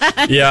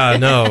 Yeah,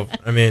 no.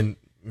 I mean,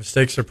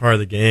 mistakes are part of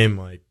the game.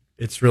 Like,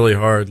 it's really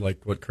hard.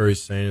 Like what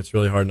Curry's saying, it's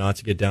really hard not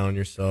to get down on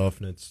yourself,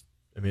 and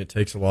it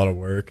takes a lot of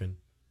work. And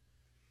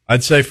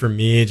I'd say for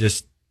me,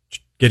 just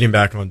getting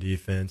back on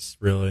defense,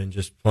 really, and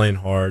just playing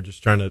hard,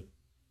 just trying to,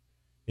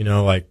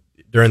 like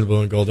during the blue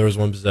and gold, there was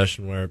one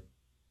possession where a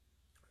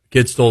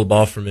kid stole the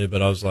ball from me,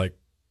 but I was like,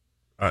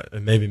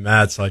 it made me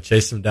mad, so I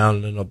chased him down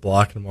and ended up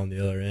blocking him on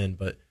the other end.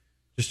 But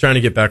just trying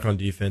to get back on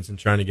defense and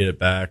trying to get it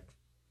back.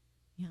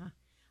 Yeah.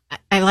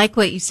 I like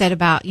what you said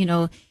about,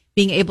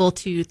 being able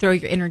to throw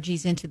your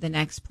energies into the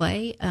next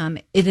play.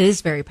 It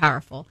is very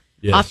powerful.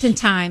 Yes.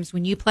 Oftentimes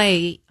when you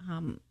play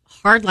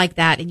hard like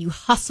that and you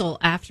hustle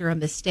after a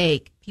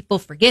mistake, people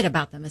forget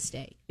about the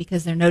mistake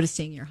because they're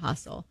noticing your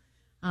hustle.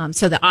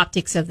 So the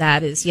optics of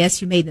that is,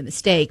 yes, you made the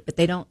mistake, but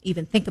they don't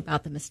even think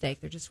about the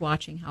mistake. They're just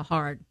watching how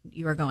hard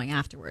you are going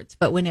afterwards.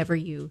 But whenever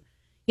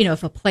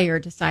if a player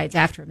decides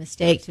after a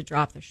mistake to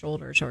drop their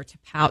shoulders or to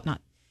pout,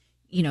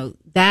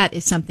 that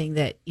is something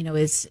that,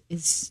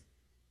 is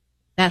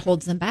that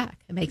holds them back.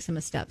 It makes them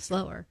a step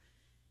slower.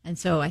 And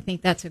so I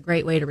think that's a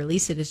great way to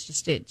release it, is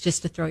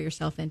just to throw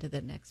yourself into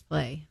the next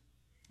play.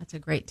 That's a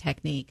great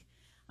technique.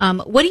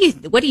 What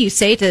do you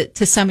say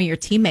to some of your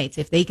teammates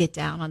if they get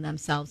down on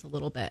themselves a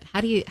little bit?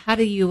 How do you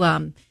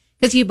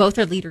because you both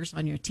are leaders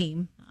on your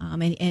team,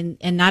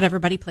 and not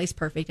everybody plays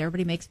perfect.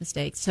 Everybody makes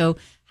mistakes. So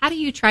how do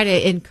you try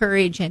to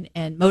encourage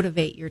and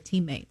motivate your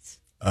teammates?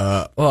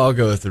 Well, I'll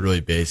go with the really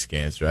basic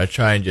answer. I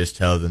try and just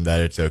tell them that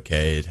it's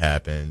okay, it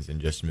happens,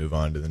 and just move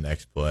on to the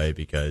next play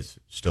because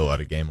still a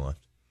lot of game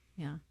left.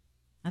 Yeah,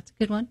 that's a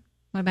good one.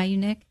 What about you,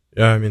 Nick?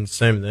 Yeah, I mean,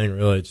 same thing,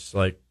 really. It's just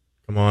like,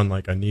 come on,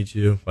 like, I need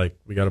you. Like,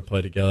 we got to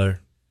play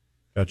together.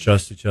 Got to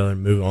trust each other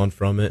and move on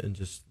from it and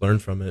just learn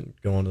from it and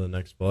go on to the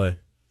next play.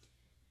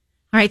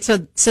 All right, so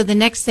the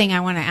next thing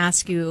I want to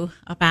ask you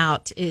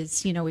about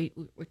is,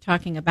 we're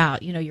talking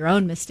about, your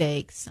own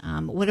mistakes.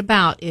 What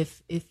about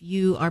if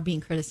you are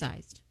being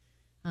criticized?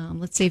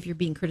 Let's say if you're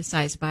being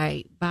criticized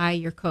by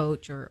your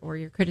coach or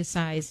you're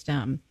criticized,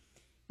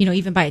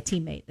 even by a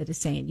teammate that is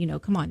saying,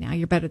 come on now,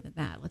 you're better than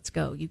that. Let's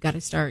go. You've got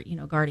to start,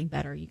 guarding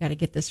better. You got to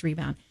get this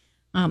rebound.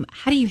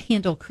 How do you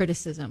handle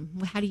criticism?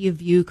 How do you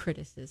view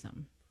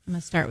criticism? I'm going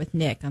to start with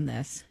Nick on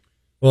this.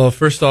 Well,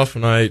 first off,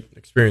 when I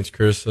experience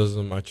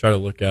criticism, I try to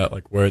look at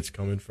like where it's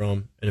coming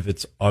from. And if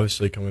it's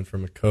obviously coming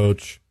from a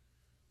coach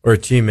or a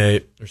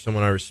teammate or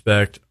someone I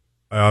respect,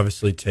 I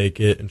obviously take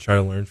it and try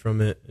to learn from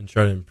it and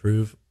try to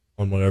improve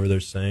on whatever they're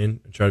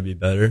saying and try to be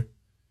better.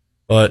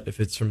 But if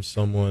it's from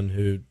someone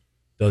who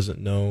doesn't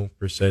know,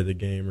 per se, the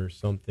game or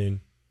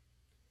something,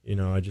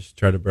 I just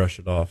try to brush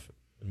it off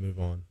and move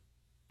on.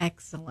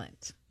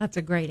 Excellent. That's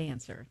a great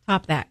answer.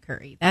 Top that,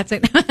 Curry. That's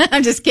it.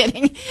 I'm just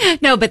kidding.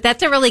 No, but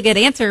that's a really good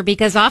answer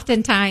because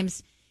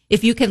oftentimes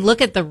if you can look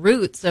at the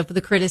roots of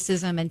the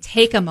criticism and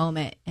take a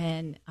moment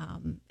and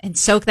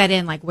soak that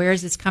in, like, where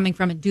is this coming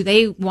from? And do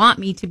they want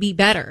me to be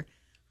better?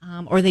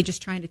 Or are they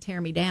just trying to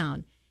tear me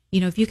down?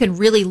 If you can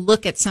really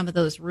look at some of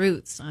those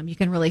roots, you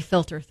can really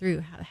filter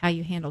through how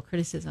you handle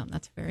criticism.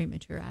 That's a very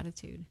mature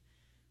attitude.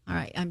 All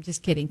right, I'm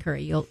just kidding,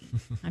 Curry.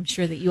 I'm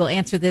sure that you will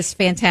answer this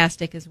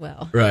fantastic as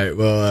well. Right.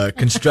 Well,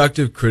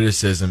 constructive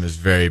criticism is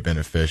very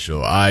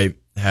beneficial. I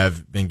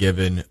have been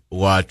given a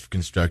lot of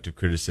constructive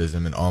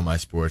criticism in all my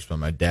sports by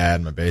my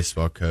dad, my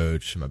baseball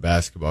coach, my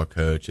basketball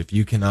coach. If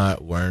you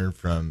cannot learn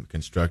from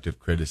constructive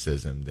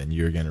criticism, then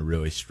you're going to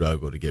really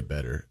struggle to get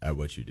better at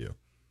what you do.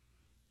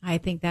 I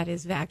think that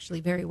is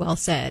actually very well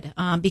said,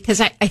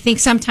 because I think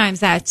sometimes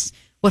that's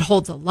what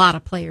holds a lot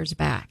of players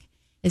back,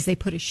 is they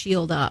put a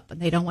shield up and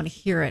they don't want to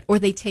hear it, or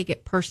they take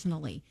it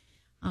personally.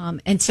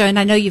 And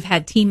I know you've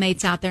had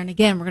teammates out there, and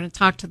again, we're going to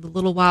talk to the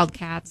little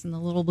Wildcats and the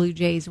little Blue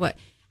Jays.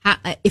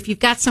 If you've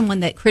got someone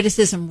that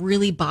criticism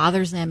really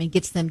bothers them and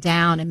gets them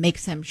down and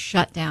makes them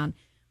shut down,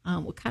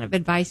 what kind of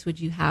advice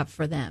would you have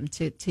for them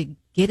to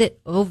get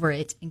it over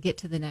it and get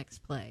to the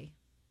next play?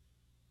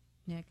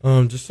 Nick?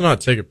 Just to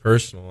not take it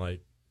personal.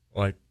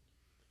 Like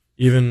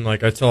even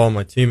like I tell all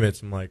my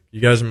teammates, I'm like,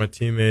 you guys are my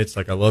teammates.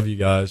 Like, I love you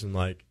guys. And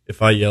like,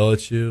 if I yell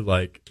at you,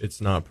 like,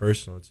 it's not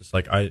personal. It's just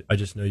like, I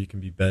just know you can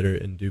be better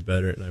and do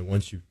better. And I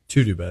want you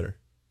to do better.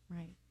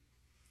 Right.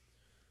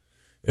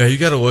 Yeah, you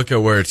got to look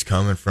at where it's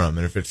coming from.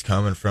 And if it's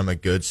coming from a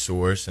good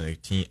source and a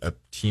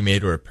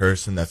teammate or a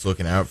person that's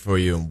looking out for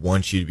you and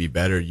wants you to be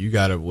better, you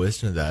got to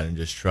listen to that and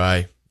just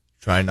try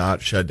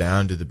not shut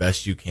down, do the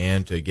best you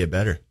can to get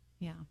better.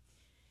 Yeah.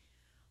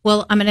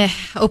 Well, I'm going to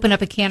open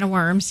up a can of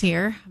worms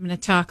here. I'm going to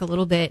talk a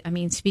little bit. I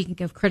mean, speaking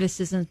of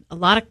criticism, a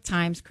lot of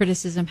times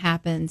criticism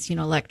happens,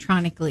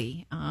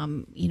 electronically,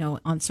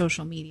 on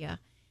social media.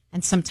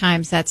 And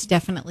sometimes that's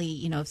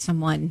definitely,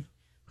 someone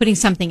putting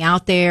something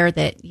out there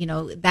that,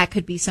 that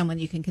could be someone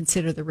you can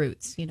consider the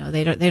roots.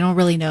 They don't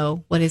really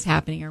know what is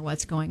happening or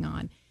what's going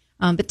on.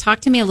 But talk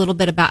to me a little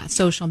bit about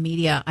social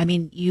media. I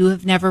mean, you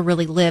have never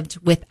really lived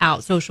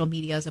without social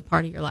media as a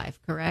part of your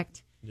life,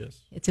 correct? Yes.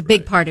 It's a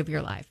big part of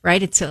your life,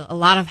 right? It's a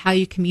lot of how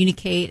you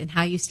communicate and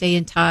how you stay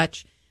in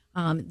touch.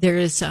 There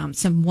is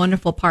some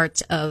wonderful parts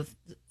of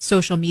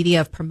social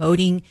media of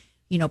promoting,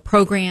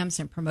 programs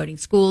and promoting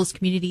schools,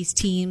 communities,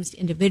 teams,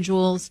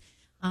 individuals.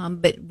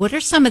 But what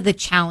are some of the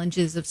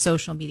challenges of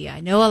social media? I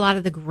know a lot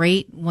of the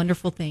great,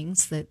 wonderful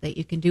things that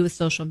you can do with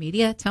social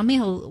media. Tell me,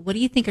 what do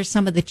you think are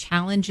some of the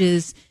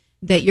challenges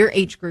that your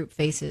age group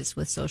faces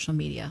with social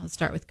media? Let's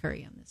start with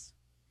Curry on this.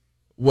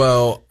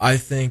 Well, I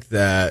think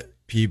that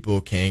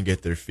people can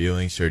get their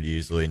feelings hurt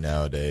easily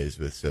nowadays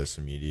with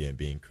social media and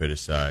being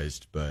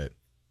criticized. But,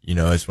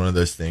 it's one of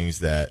those things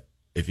that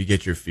if you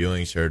get your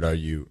feelings hurt, are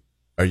you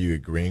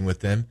agreeing with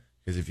them?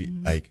 Because if you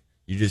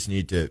you just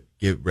need to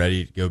get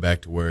ready to go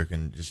back to work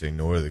and just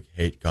ignore the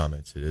hate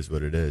comments. It is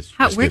what it is.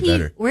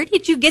 Where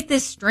did you get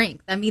this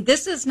strength? I mean,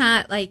 this is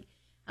not like,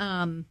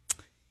 a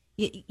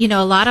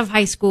lot of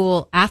high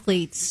school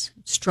athletes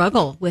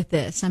struggle with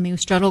this. I mean,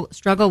 struggle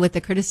with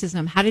the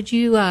criticism. How did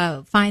you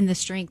find the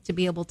strength to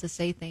be able to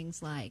say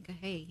things like,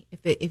 "Hey,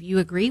 if you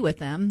agree with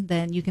them,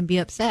 then you can be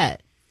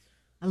upset"?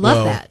 I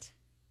love that.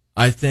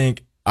 I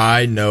think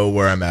I know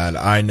where I'm at.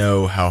 I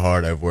know how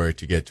hard I've worked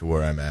to get to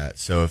where I'm at.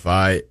 So if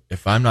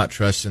I'm not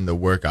trusting the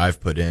work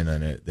I've put in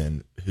on it,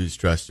 then who's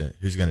going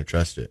to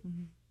trust it?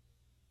 Mm-hmm.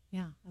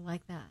 Yeah, I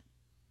like that.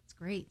 It's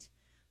great.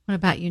 What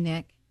about you,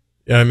 Nick?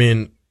 Yeah, I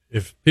mean,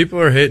 if people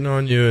are hating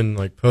on you and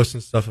like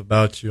posting stuff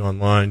about you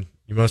online,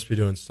 you must be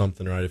doing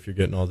something right if you're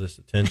getting all this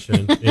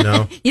attention, You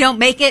don't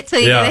make it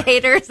till you get a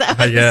hater. Is that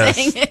what the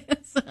saying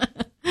is?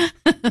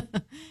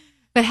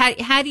 But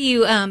how do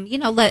you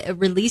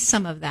release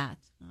some of that?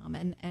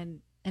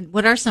 And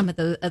what are some of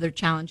the other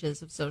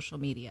challenges of social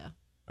media?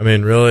 I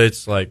mean, really,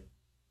 it's like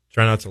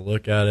try not to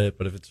look at it,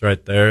 but if it's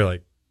right there,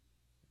 like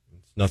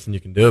it's nothing you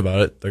can do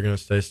about it. They're gonna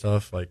say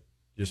stuff like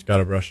you just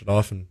gotta brush it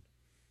off and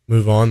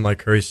move on, like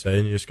Curry's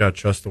saying. You just got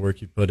to trust the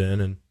work you put in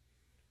and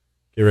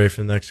get ready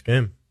for the next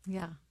game.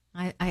 Yeah,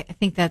 I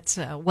think that's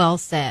well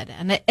said.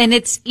 And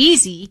it's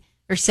easier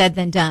said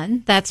than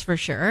done, that's for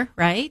sure,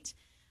 right?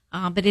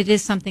 But it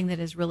is something that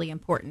is really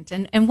important.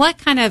 And what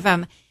kind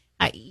of,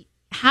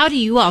 how do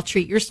you all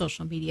treat your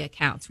social media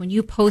accounts? When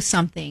you post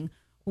something,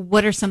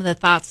 what are some of the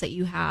thoughts that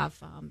you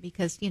have?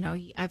 Because, you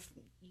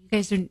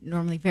guys are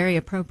normally very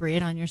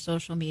appropriate on your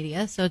social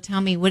media. So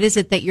tell me, what is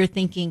it that you're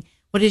thinking?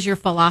 What is your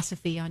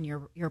philosophy on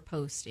your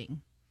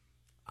posting?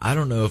 I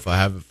don't know if I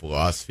have a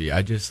philosophy. I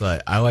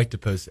like to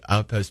post.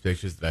 I'll post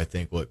pictures that I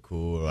think look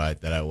cool or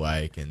that I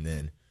like, and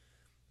then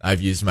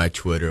I've used my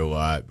Twitter a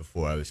lot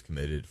before I was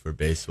committed for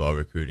baseball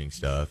recruiting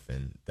stuff,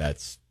 and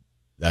that's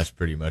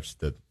pretty much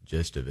the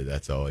gist of it.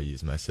 That's all I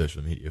use my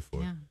social media for.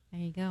 Yeah,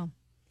 there you go.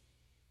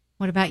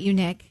 What about you,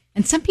 Nick?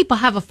 And some people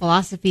have a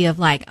philosophy of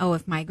like, oh,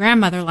 if my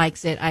grandmother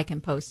likes it, I can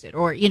post it.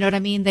 Or, you know what I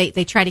mean? They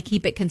try to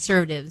keep it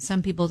conservative.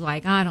 Some people's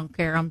like, I don't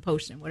care. I'm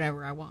posting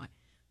whatever I want.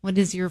 What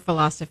is your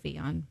philosophy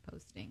on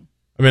posting?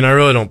 I mean, I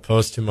really don't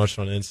post too much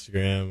on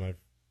Instagram. I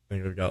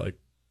think I've got like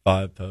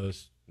 5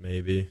 posts,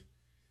 maybe.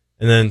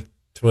 And then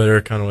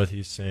Twitter, kind of what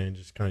he's saying,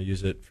 just kind of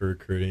use it for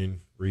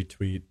recruiting,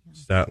 retweet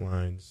stat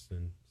lines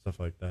and stuff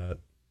like that.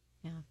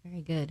 Yeah,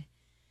 very good.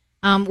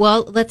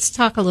 Well, let's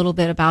talk a little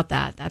bit about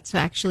that. That's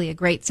actually a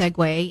great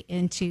segue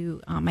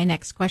into my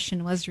next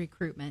question was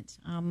recruitment.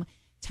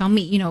 tell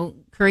me,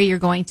 Curry, you're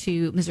going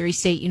to Missouri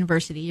State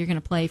University. You're going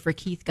to play for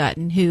Keith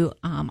Gutton, who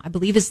I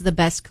believe is the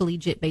best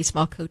collegiate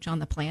baseball coach on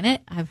the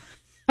planet. I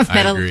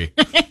agree.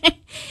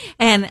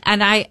 and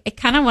I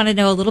kind of want to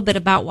know a little bit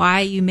about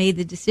why you made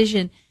the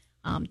decision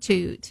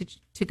to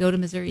go to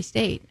Missouri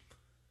State.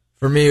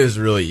 For me, it was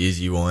a really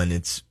easy one.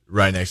 It's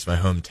right next to my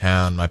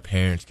hometown. My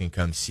parents can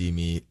come see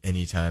me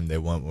anytime they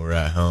want when we're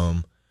at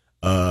home.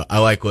 I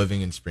like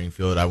living in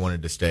Springfield. I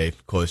wanted to stay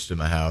close to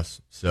my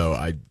house,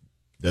 so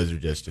those are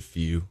just a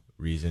few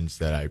reasons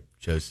that I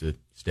chose to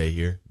stay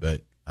here.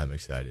 But I'm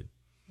excited.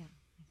 Yeah,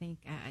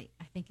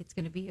 I think it's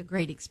going to be a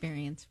great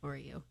experience for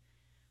you.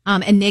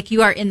 And Nick,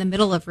 you are in the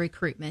middle of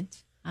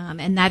recruitment,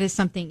 and that is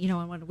something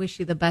I want to wish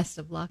you the best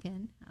of luck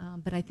in.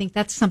 But I think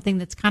that's something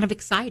that's kind of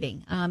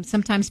exciting.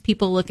 Sometimes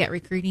people look at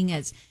recruiting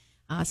as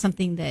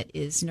something that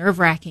is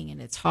nerve-wracking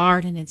and it's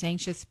hard and it's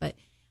anxious, but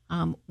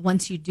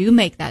once you do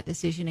make that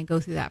decision and go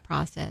through that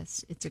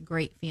process, it's a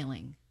great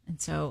feeling. And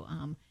so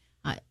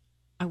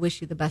I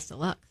wish you the best of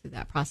luck through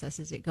that process.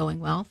 Is it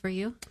going well for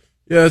you?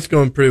 Yeah, it's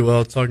going pretty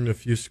well. Talking to a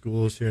few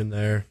schools here and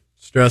there.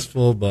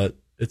 Stressful, but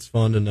it's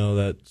fun to know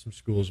that some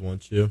schools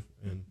want you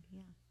and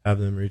have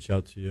them reach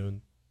out to you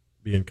and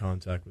be in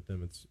contact with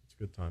them. It's a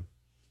good time.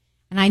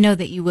 And I know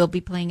that you will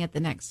be playing at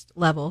the next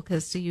level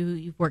because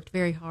you've worked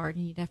very hard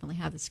and you definitely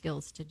have the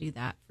skills to do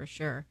that for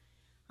sure.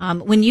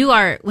 When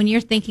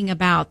you're thinking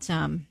about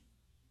going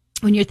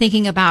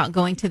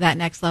to that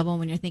next level,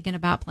 when you're thinking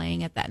about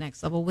playing at that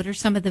next level, what are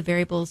some of the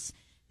variables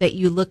that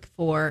you look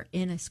for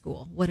in a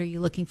school? What are you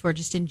looking for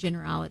just in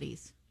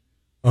generalities?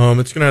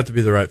 It's going to have to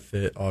be the right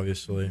fit,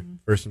 obviously,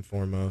 first and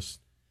foremost,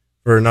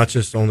 for not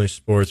just only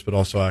sports, but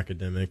also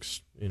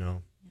academics,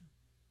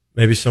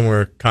 maybe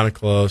somewhere kind of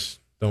close.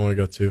 Don't want to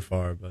go too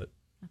far, but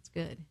that's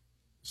good.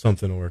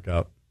 Something to work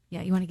out.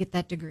 Yeah, you want to get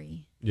that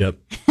degree. Yep.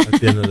 At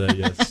the end of the day,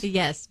 yes.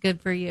 Yes,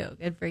 good for you.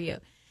 Good for you.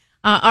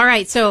 All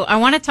right, so I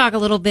want to talk a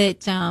little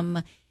bit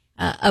about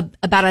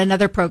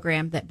another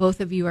program that both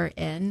of you are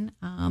in,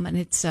 and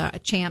it's a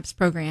CHAMPS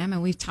program,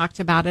 and we've talked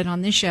about it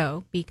on this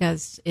show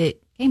because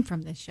it came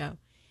from this show.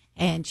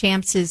 And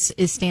CHAMPS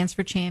stands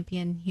for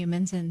Champion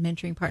Humans and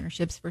Mentoring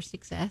Partnerships for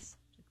Success.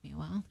 Took me a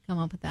while to come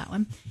up with that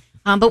one.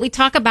 But we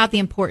talk about the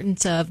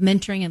importance of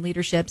mentoring and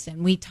leaderships,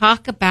 and we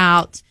talk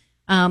about,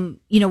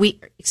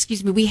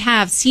 we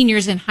have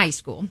seniors in high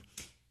school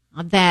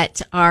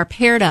that are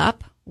paired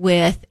up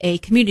with a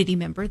community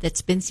member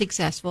that's been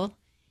successful,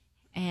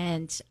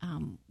 and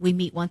we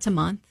meet once a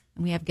month,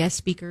 and we have guest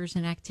speakers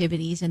and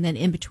activities, and then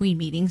in between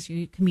meetings,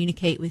 you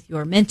communicate with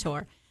your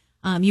mentor.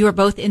 You are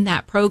both in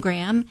that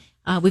program.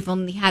 We've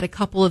only had a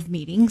couple of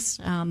meetings,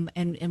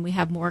 and we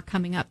have more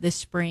coming up this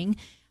spring.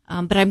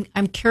 But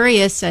I'm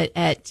curious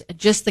at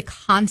just the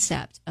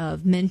concept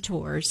of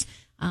mentors.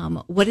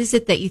 What is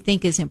it that you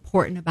think is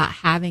important about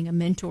having a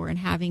mentor and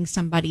having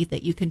somebody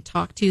that you can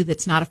talk to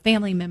that's not a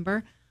family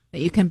member, that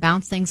you can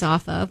bounce things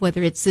off of,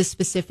 whether it's this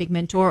specific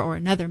mentor or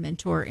another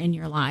mentor in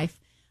your life?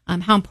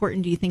 How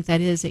important do you think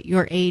that is at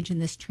your age in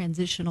this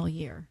transitional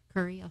year?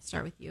 Curry, I'll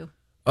start with you.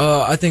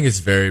 I think it's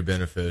very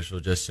beneficial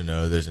just to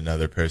know there's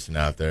another person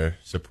out there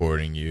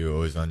supporting you,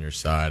 always on your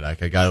side.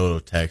 Like I got a little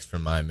text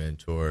from my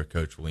mentor,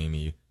 Coach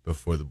Weemy,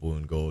 before the Blue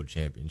and Gold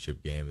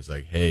championship game. It was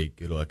like, hey,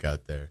 good luck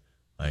out there.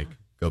 Like,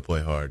 go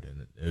play hard.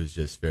 And it was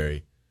just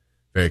very,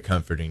 very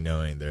comforting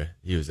knowing that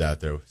he was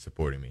out there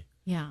supporting me.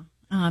 Yeah.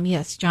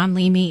 Yes, John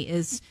Leamy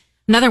is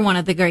another one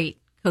of the great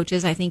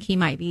coaches. I think he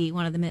might be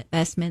one of the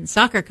best men's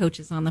soccer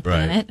coaches on the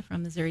planet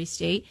from Missouri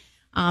State.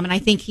 And I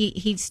think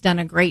he's done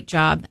a great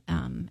job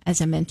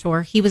as a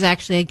mentor. He was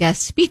actually a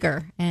guest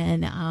speaker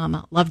and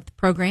loved the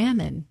program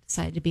and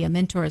decided to be a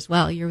mentor as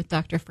well. You're with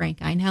Dr. Frank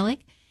Einhellig.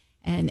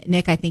 And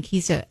Nick, I think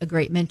he's a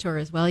great mentor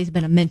as well. He's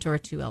been a mentor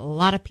to a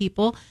lot of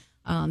people.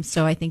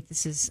 So I think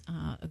this is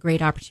a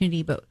great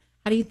opportunity. But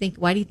why do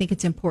you think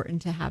it's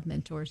important to have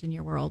mentors in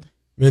your world?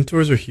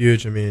 Mentors are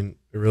huge. I mean,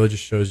 it really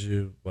just shows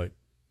you like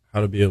how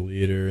to be a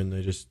leader, and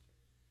they just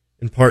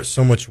impart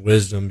so much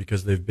wisdom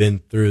because they've been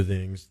through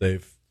things.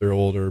 They're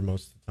older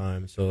most of the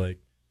time, so like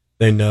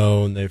they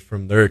know, and they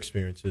from their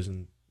experiences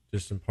and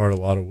just impart a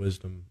lot of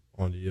wisdom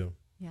onto you.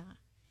 Yeah.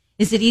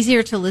 Is it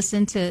easier to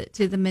listen to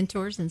the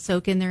mentors and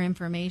soak in their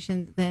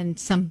information than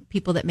some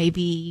people that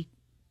maybe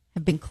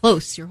have been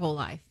close your whole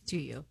life to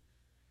you?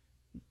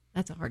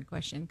 That's a hard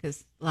question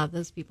because a lot of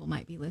those people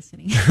might be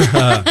listening.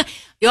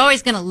 You're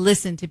always going to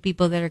listen to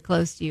people that are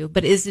close to you,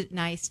 but is it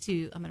nice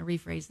to, I'm going to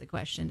rephrase the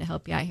question to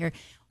help you out here,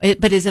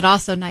 but is it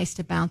also nice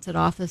to bounce it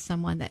off of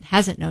someone that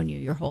hasn't known you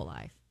your whole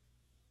life?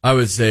 I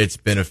would say it's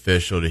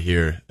beneficial to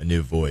hear a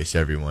new voice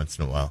every once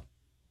in a while.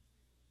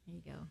 There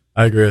you go.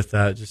 I agree with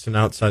that. Just an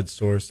outside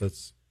source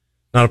that's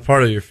not a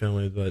part of your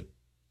family, but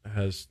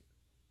has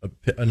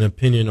an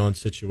opinion on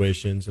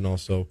situations and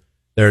also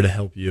there to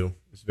help you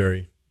is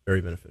very,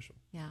 very beneficial.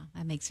 Yeah,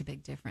 that makes a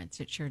big difference.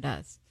 It sure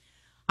does.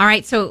 All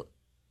right, so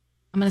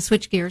I'm going to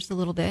switch gears a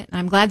little bit.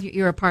 I'm glad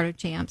you're a part of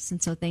CHAMPS,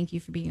 and so thank you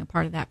for being a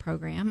part of that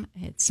program.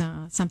 It's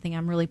something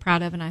I'm really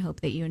proud of, and I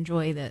hope that you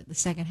enjoy the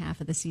second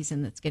half of the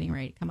season that's getting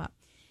ready to come up.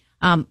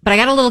 But I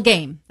got a little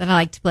game that I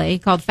like to play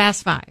called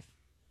Fast Five.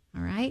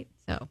 All right,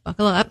 so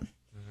buckle up.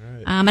 All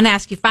right. I'm going to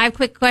ask you 5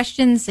 quick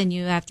questions, and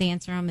you have to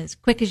answer them as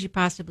quick as you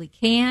possibly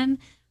can.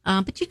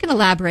 But you can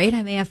elaborate.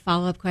 I may have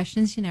follow-up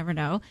questions. You never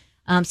know.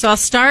 So I'll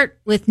start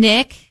with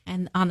Nick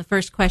and on the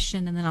first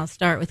question, and then I'll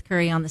start with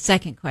Curry on the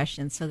second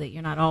question so that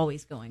you're not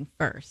always going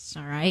first.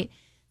 All right?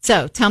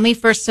 So tell me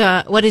first,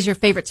 what is your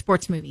favorite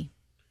sports movie?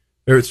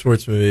 Favorite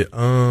sports movie?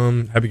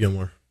 Happy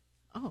Gilmore.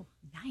 Oh,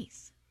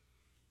 nice.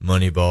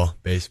 Moneyball,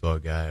 baseball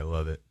guy. I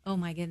love it. Oh,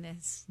 my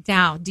goodness.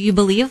 Now, do you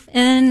believe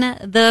in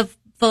the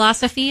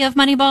philosophy of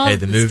Moneyball? Hey,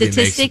 the movie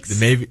statistics?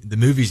 the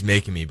movie's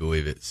making me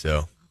believe it.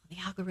 So The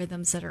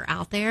algorithms that are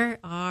out there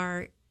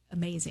are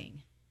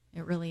amazing.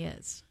 It really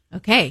is.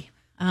 Okay.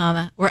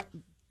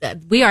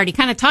 We already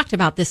kind of talked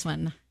about this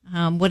one.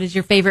 What is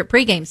your favorite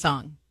pregame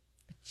song?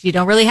 You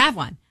don't really have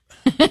one.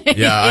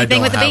 yeah, I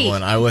don't with a have beat.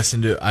 one. I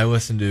listen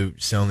to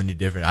so many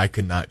different. I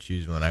could not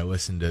choose one. I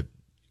listen to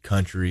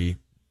country.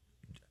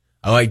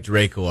 I like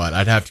Drake a lot.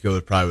 I'd have to go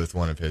with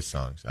one of his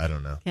songs. I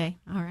don't know. Okay.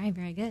 All right.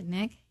 Very good,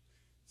 Nick.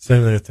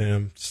 Same thing with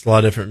him. Just a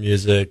lot of different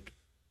music,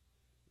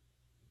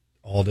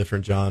 all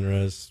different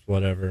genres,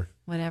 whatever.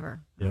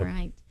 Whatever. Yep. All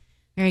right.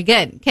 Very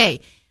good.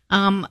 Okay.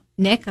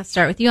 Nick, I'll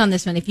start with you on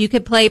this one. If you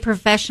could play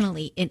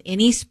professionally in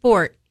any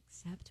sport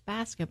except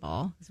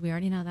basketball, because we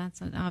already know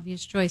that's an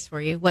obvious choice for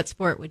you, what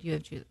sport would you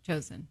have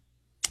chosen?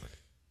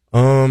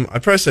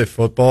 I'd probably say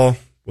football,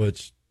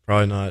 which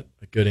probably not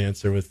a good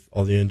answer with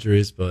all the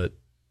injuries, but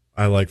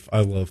I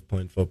love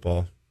playing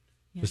football.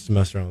 Yeah. Just to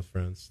mess around with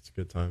friends. It's a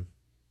good time.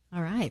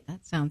 All right.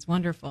 That sounds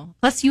wonderful.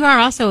 Plus, you are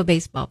also a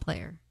baseball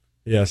player.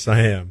 Yes, I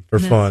am. For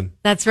fun.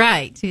 That's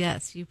right.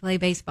 Yes, you play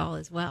baseball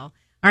as well.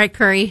 All right,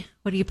 Curry,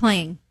 what are you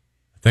playing?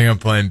 I think I'm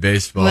playing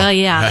baseball. Well,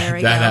 yeah, there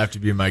we go. That'd have to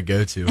be my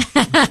go-to.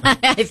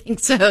 I think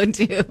so,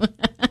 too.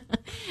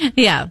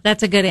 Yeah,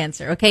 that's a good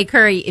answer. Okay,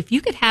 Curry, if you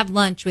could have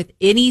lunch with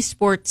any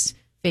sports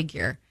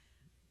figure,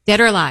 dead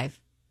or alive,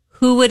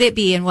 who would it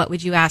be and what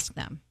would you ask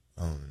them?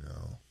 Oh,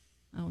 no.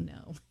 Oh,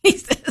 no. He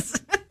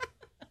says.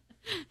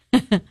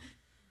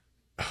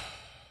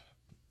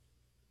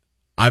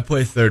 I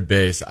play third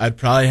base. I'd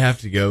probably have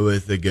to go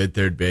with a good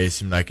third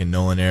baseman like a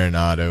Nolan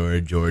Arenado or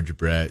a George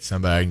Brett,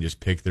 somebody I can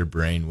just pick their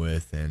brain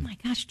with. Oh, And my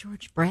gosh,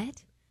 George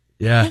Brett.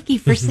 yeah, Thank you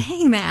for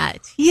saying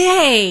that.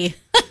 Yay.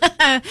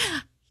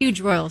 Huge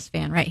Royals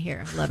fan right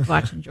here. I loved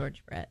watching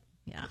George Brett.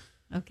 Yeah.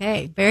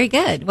 Okay, very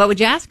good. What would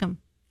you ask him?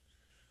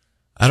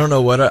 I don't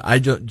know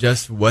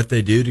just what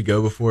they do to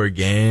go before a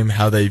game,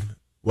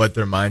 what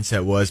their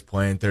mindset was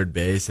playing third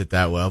base at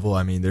that level.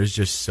 I mean, there's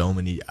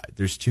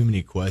too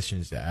many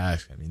questions to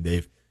ask. I mean,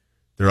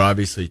 they're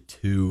obviously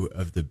two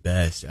of the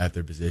best at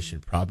their position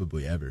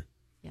probably ever.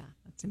 Yeah,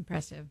 that's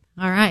impressive.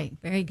 All right,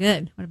 very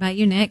good. What about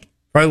you, Nick?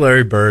 Probably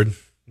Larry Bird.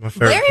 My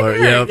favorite Larry player.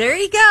 Bird. Yep. There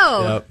you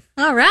go. Yep.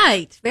 All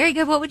right, very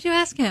good. What would you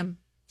ask him?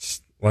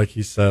 Just like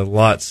he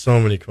said, so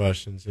many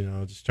questions,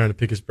 just trying to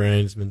pick his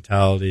brain, his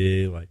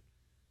mentality, like,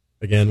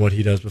 again, what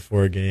he does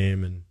before a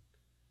game and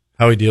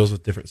how he deals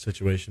with different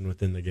situations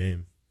within the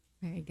game.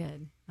 Very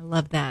good. I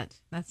love that.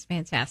 That's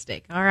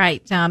fantastic. All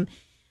right,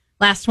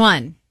 last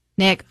one.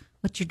 Nick,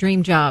 what's your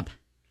dream job?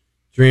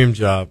 Dream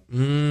job.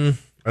 I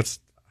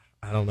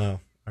don't know.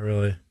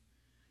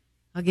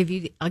 I'll give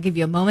you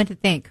a moment to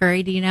think.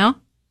 Curry, do you know?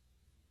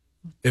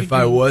 If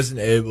I wasn't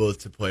able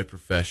to play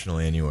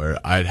professionally anywhere,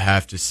 I'd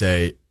have to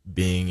say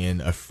being in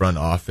a front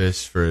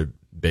office for a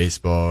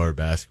baseball or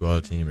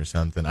basketball team or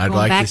something. I'd Going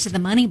like back to the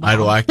money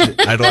ball.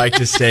 I'd like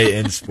to stay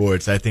in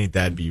sports. I think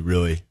that'd be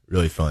really,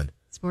 really fun.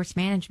 Sports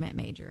management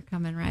major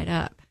coming right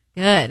up.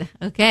 Good.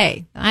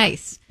 Okay.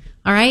 Nice.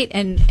 All right.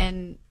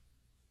 And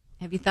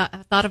have you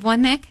thought of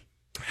one, Nick?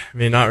 I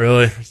mean, not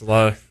really. There's a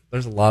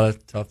lot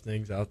of tough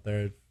things out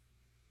there,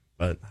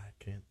 but I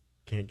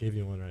can't give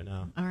you one right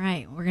now. All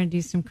right. We're going to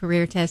do some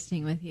career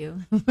testing with you.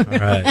 All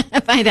right.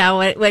 Find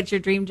out what your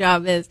dream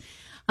job is.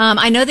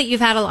 I know that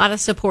you've had a lot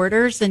of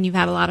supporters and you've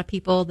had a lot of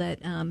people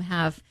that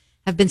have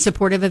been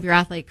supportive of your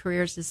athletic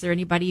careers. Is there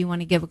anybody you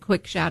want to give a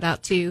quick shout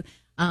out to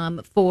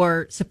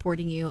for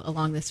supporting you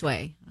along this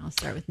way? I'll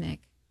start with Nick.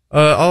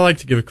 I'd like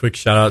to give a quick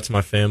shout out to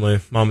my family,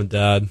 mom and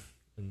dad,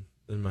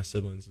 and my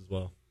siblings as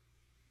well.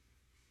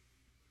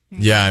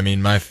 Yeah, I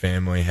mean, my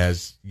family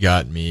has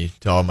gotten me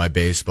to all my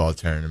baseball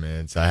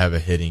tournaments. I have a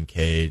hitting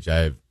cage.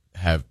 I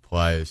have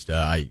players.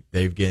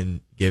 They've given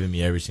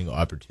me every single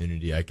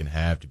opportunity I can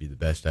have to be the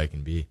best I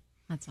can be.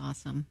 That's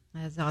awesome.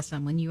 That is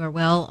awesome. When you are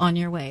well on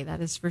your way, that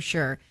is for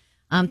sure.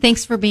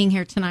 Thanks for being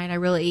here tonight. I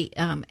really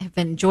have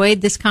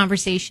enjoyed this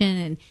conversation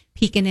and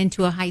peeking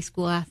into a high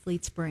school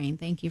athlete's brain.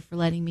 Thank you for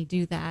letting me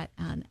do that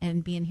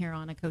and being here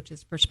on A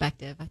Coach's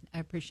Perspective. I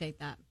appreciate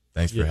that.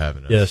 Thanks for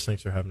having us. Yes,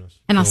 thanks for having us.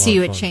 And I'll Been a see lot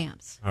you of at fun.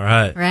 Champs. All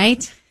right.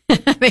 Right?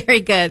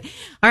 Very good.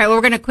 All right, well,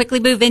 we're going to quickly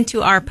move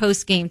into our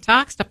post-game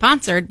talks,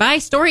 sponsored by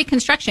Story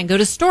Construction. Go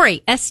to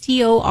Story,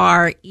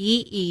 STOREE.com.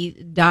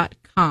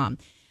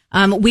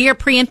 We are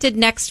preempted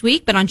next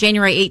week, but on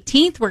January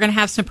 18th, we're going to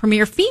have some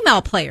premier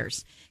female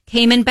players.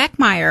 Cayman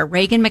Beckmeyer,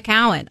 Reagan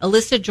McCowan,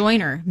 Alyssa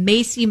Joyner,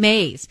 Macy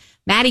Mays,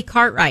 Maddie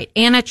Cartwright,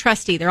 Anna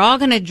Trusty. They're all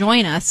going to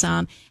join us.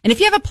 And if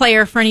you have a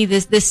player for any of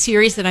this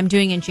series that I'm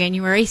doing in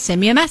January, send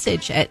me a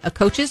message at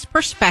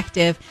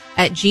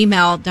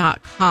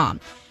acoachesperspective@gmail.com.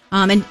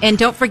 And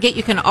don't forget,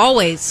 you can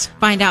always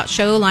find out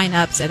show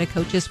lineups at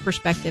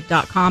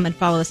acoachesperspective.com and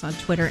follow us on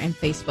Twitter and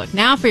Facebook.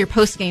 Now for your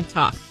post-game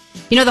talk.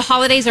 You know, the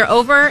holidays are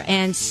over,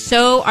 and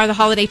so are the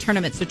holiday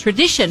tournaments. The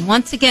tradition,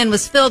 once again,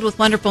 was filled with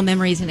wonderful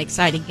memories and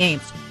exciting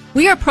games.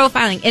 We are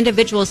profiling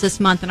individuals this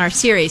month in our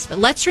series, but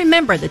let's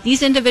remember that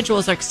these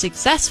individuals are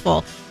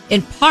successful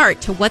in part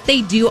to what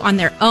they do on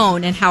their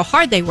own and how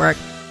hard they work,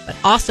 but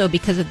also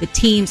because of the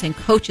teams and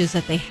coaches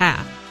that they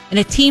have. In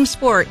a team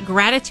sport,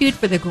 gratitude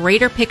for the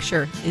greater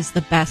picture is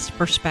the best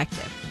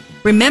perspective.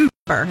 Remember,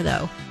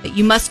 though, that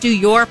you must do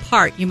your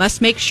part. You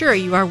must make sure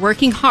you are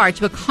working hard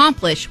to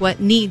accomplish what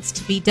needs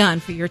to be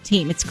done for your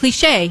team. It's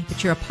cliche,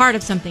 but you're a part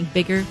of something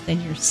bigger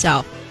than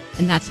yourself.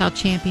 And that's how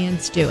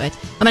champions do it.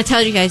 I'm going to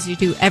tell you guys you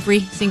do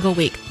every single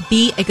week.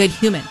 Be a good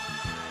human.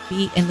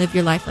 Be and live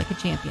your life like a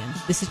champion.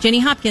 This is Jenny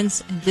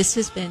Hopkins, and this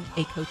has been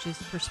A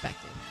Coach's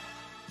Perspective.